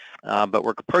here, but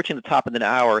we're approaching the top of the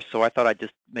hour, so I thought I'd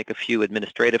just make a few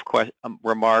administrative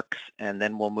remarks, and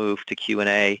then we'll move to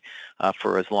Q&A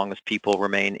for as long as people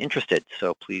remain interested.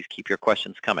 So please keep your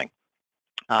questions coming.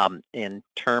 In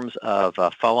terms of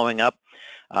following up,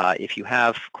 if you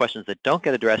have questions that don't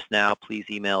get addressed now, please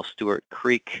email Stuart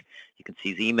Creek. You can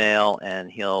see his email,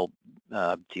 and he'll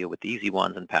deal with the easy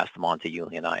ones and pass them on to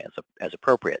Julie and I as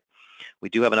appropriate. We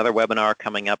do have another webinar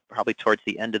coming up probably towards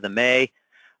the end of the May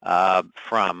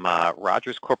from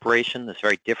Rogers Corporation. It's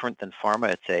very different than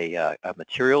pharma. It's a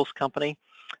materials company,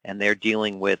 and they're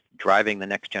dealing with driving the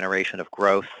next generation of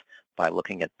growth by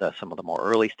looking at some of the more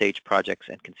early stage projects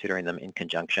and considering them in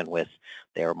conjunction with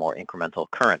their more incremental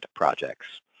current projects.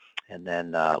 And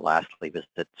then lastly,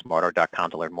 visit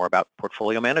smartorg.com to learn more about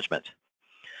portfolio management.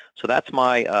 So that's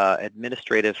my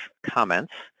administrative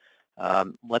comments.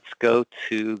 Let's go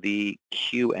to the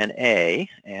Q&A,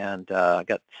 and I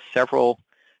got several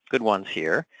good ones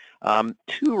here.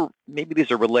 Maybe these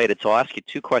are related, so I'll ask you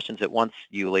two questions at once,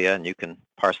 Julia, and you can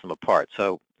parse them apart.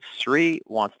 So Sri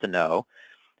wants to know,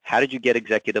 how did you get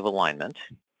executive alignment?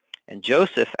 And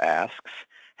Joseph asks,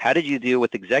 how did you deal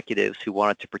with executives who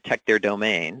wanted to protect their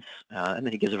domains? And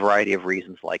then he gives a variety of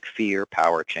reasons like fear,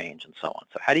 power, change, and so on.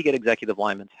 So how do you get executive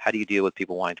alignment? How do you deal with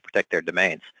people wanting to protect their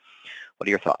domains? What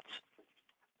are your thoughts?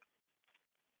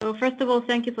 So first of all,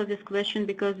 thank you for this question,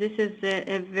 because this is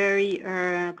a very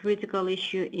critical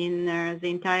issue in the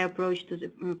entire approach to the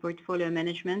portfolio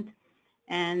management.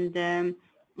 And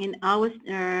in our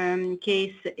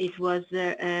case, it was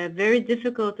very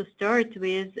difficult to start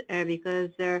with because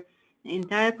the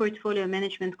entire portfolio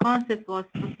management concept was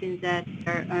something that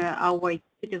our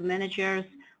executive managers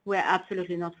were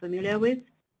absolutely not familiar with.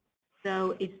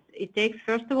 So it takes,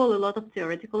 first of all, a lot of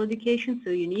theoretical education. So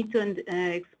you need to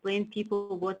explain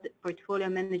people what portfolio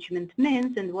management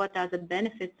means and what are the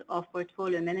benefits of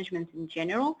portfolio management in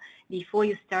general before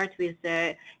you start with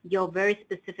your very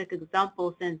specific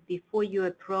examples and before you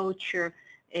approach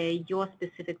your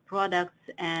specific products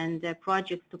and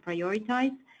projects to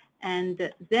prioritize.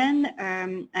 And then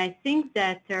I think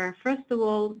that, first of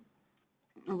all,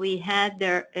 we had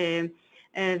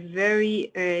a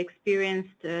very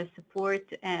experienced support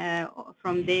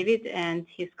from David and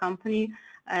his company,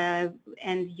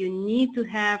 and you need to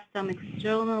have some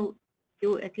external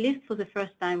view, at least for the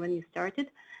first time when you started,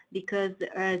 because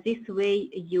this way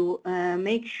you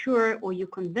make sure or you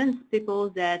convince people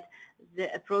that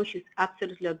the approach is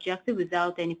absolutely objective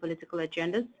without any political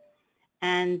agendas.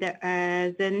 And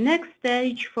the next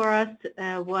stage for us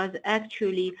was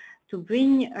actually to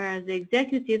bring the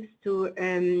executives to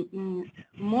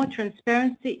more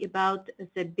transparency about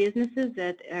the businesses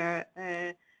that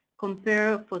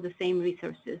compare for the same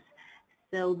resources.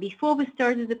 So before we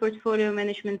started the portfolio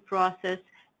management process,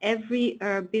 every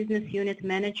business unit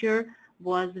manager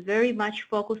was very much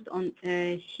focused on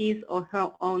his or her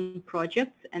own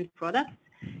projects and products,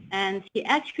 and he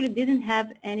actually didn't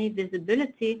have any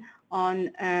visibility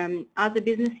on other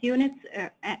business units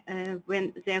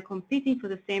when they're competing for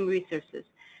the same resources.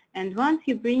 And once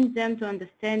you bring them to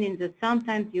understanding that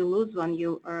sometimes you lose one,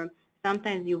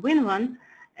 sometimes you win one,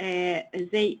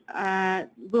 they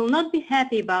will not be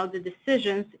happy about the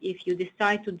decisions if you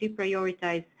decide to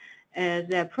deprioritize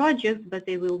their projects, but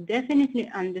they will definitely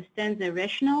understand the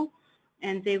rationale,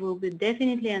 and they will be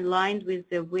definitely aligned with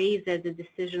the way that the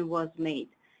decision was made.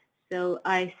 So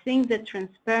I think that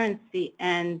transparency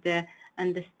and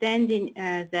understanding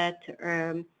that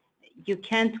you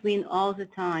can't win all the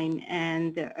time,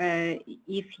 and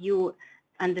if you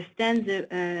understand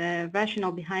the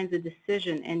rationale behind the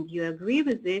decision and you agree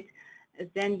with it,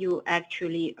 then you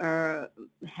actually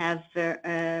have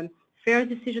a fair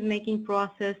decision-making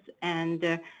process,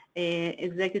 and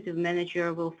executive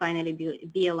manager will finally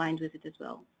be aligned with it as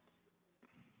well.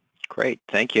 Great,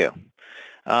 thank you.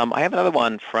 I have another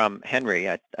one from Henry.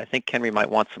 I think Henry might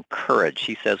want some courage.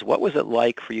 He says, what was it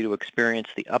like for you to experience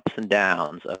the ups and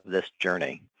downs of this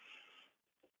journey?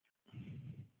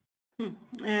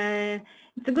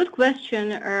 It's a good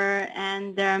question,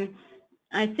 and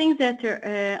I think that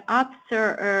ups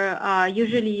are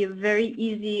usually very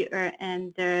easy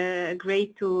and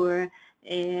great to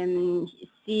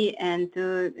see and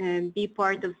to be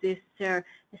part of this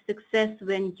success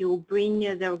when you bring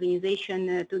the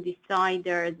organization to decide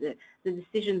the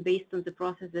decision based on the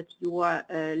process that you are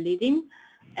leading.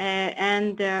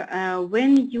 And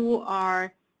when you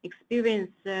are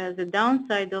experience the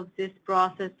downside of this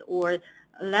process or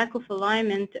lack of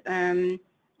alignment,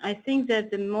 I think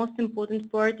that the most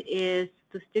important part is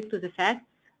to stick to the facts,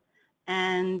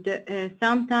 and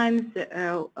sometimes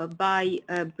by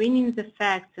bringing the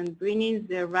facts and bringing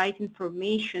the right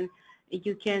information,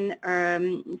 you can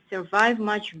survive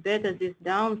much better these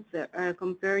downs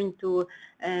comparing to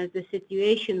the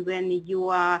situation when you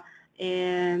are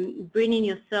bringing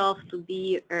yourself to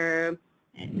be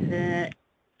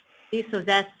this or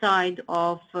that side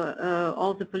of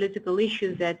all the political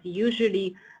issues that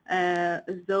usually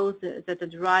those that are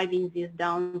driving these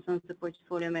downs on the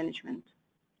portfolio management.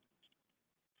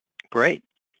 Great,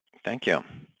 thank you. I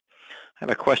have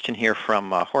a question here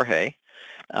from Jorge.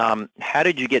 How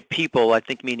did you get people, I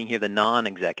think meaning here the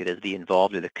non-executives, the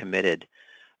involved or the committed,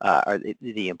 or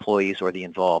the employees or the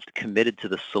involved, committed to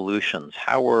the solutions?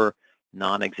 How were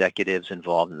non-executives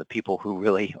involved and the people who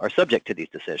really are subject to these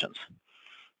decisions?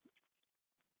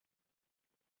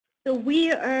 So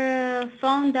we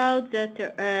found out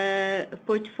that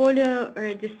portfolio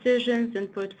decisions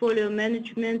and portfolio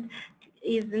management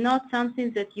is not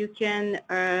something that you can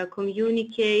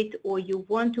communicate or you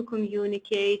want to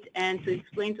communicate and to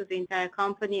explain to the entire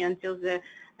company until the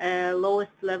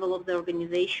lowest level of the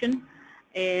organization.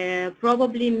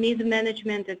 Probably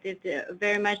mid-management, that it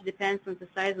very much depends on the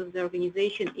size of the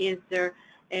organization, is there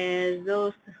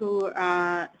those who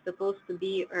are supposed to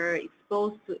be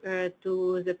exposed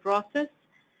to the process,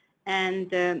 and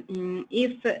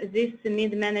if this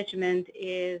mid-management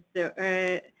is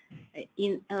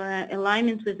in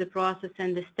alignment with the process,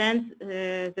 understands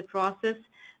the process,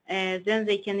 then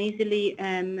they can easily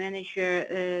manage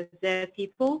their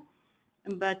people.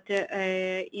 But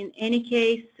in any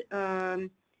case,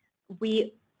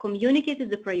 we communicated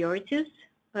the priorities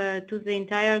to the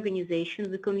entire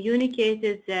organization. We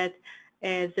communicated that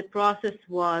the process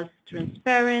was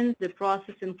transparent, the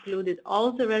process included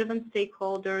all the relevant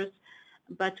stakeholders,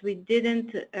 but we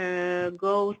didn't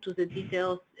go to the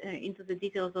details, into the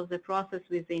details of the process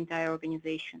with the entire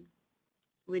organization.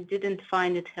 We didn't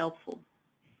find it helpful.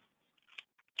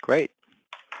 Great,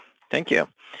 thank you.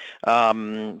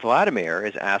 Vladimir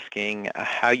is asking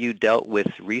how you dealt with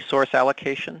resource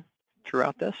allocation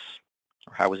throughout this,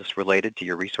 or how was this related to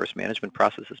your resource management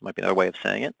processes? Might be another way of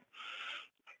saying it.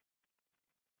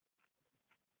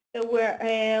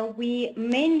 So we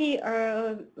mainly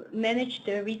manage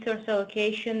the resource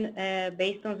allocation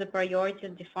based on the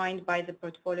priorities defined by the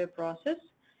portfolio process.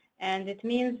 And it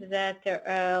means that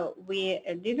we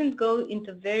didn't go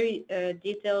into very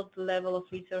detailed level of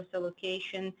resource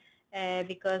allocation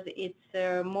because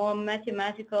it's more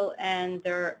mathematical and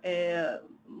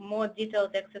more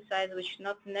detailed exercise, which is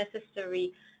not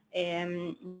necessarily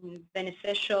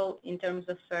beneficial in terms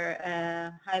of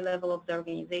high level of the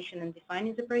organization and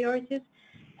defining the priorities.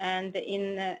 And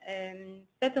in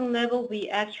certain level, we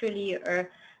actually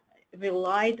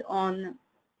relied on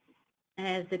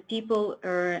the people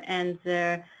and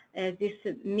this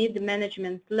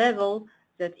mid-management level,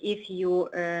 that if you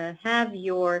have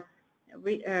your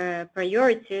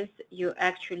priorities, you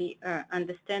actually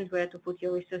understand where to put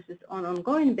your resources on an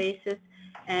ongoing basis.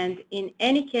 And in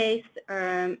any case,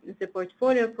 the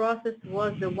portfolio process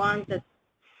was the one that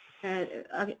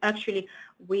actually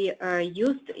we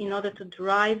used in order to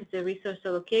drive the resource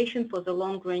allocation for the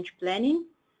long-range planning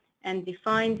and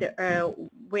define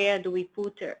where do we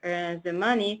put the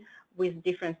money with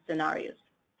different scenarios.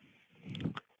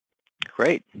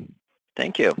 Great,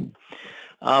 thank you.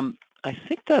 I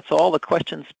think that's all the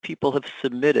questions people have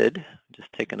submitted.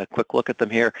 Just taking a quick look at them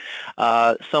here.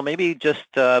 So maybe just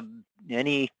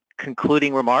any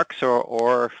concluding remarks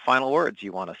or final words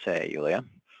you want to say, Yulia?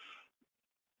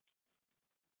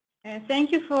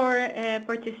 Thank you for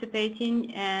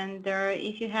participating, and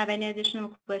if you have any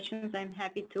additional questions, I'm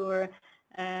happy to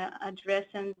address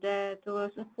and to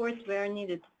support where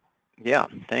needed. Yeah,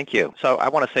 thank you. So I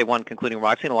want to say one concluding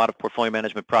remark. I've seen a lot of portfolio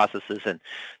management processes, and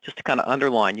just to kind of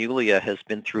underline, Yulia has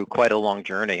been through quite a long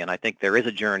journey, and I think there is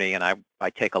a journey, and I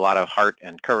take a lot of heart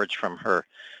and courage from her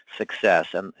success.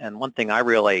 And one thing I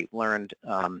really learned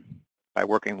by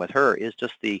working with her is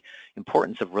just the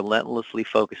importance of relentlessly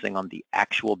focusing on the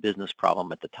actual business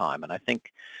problem at the time. And I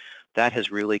think that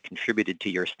has really contributed to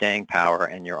your staying power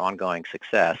and your ongoing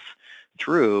success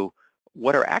through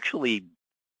what are actually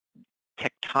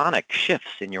tectonic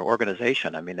shifts in your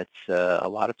organization. I mean, it's a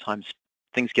lot of times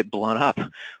things get blown up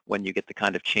when you get the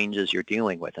kind of changes you're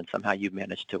dealing with, and somehow you've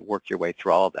managed to work your way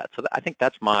through all of that. So I think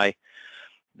that's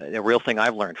the real thing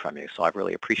I've learned from you. So I've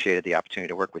really appreciated the opportunity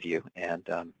to work with you,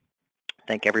 and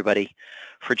thank everybody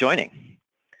for joining.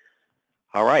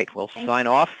 All right, we'll sign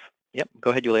off. Yep,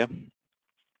 go ahead, Julia.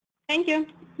 Thank you.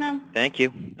 No. Thank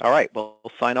you. All right, we'll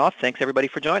sign off. Thanks everybody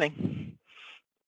for joining.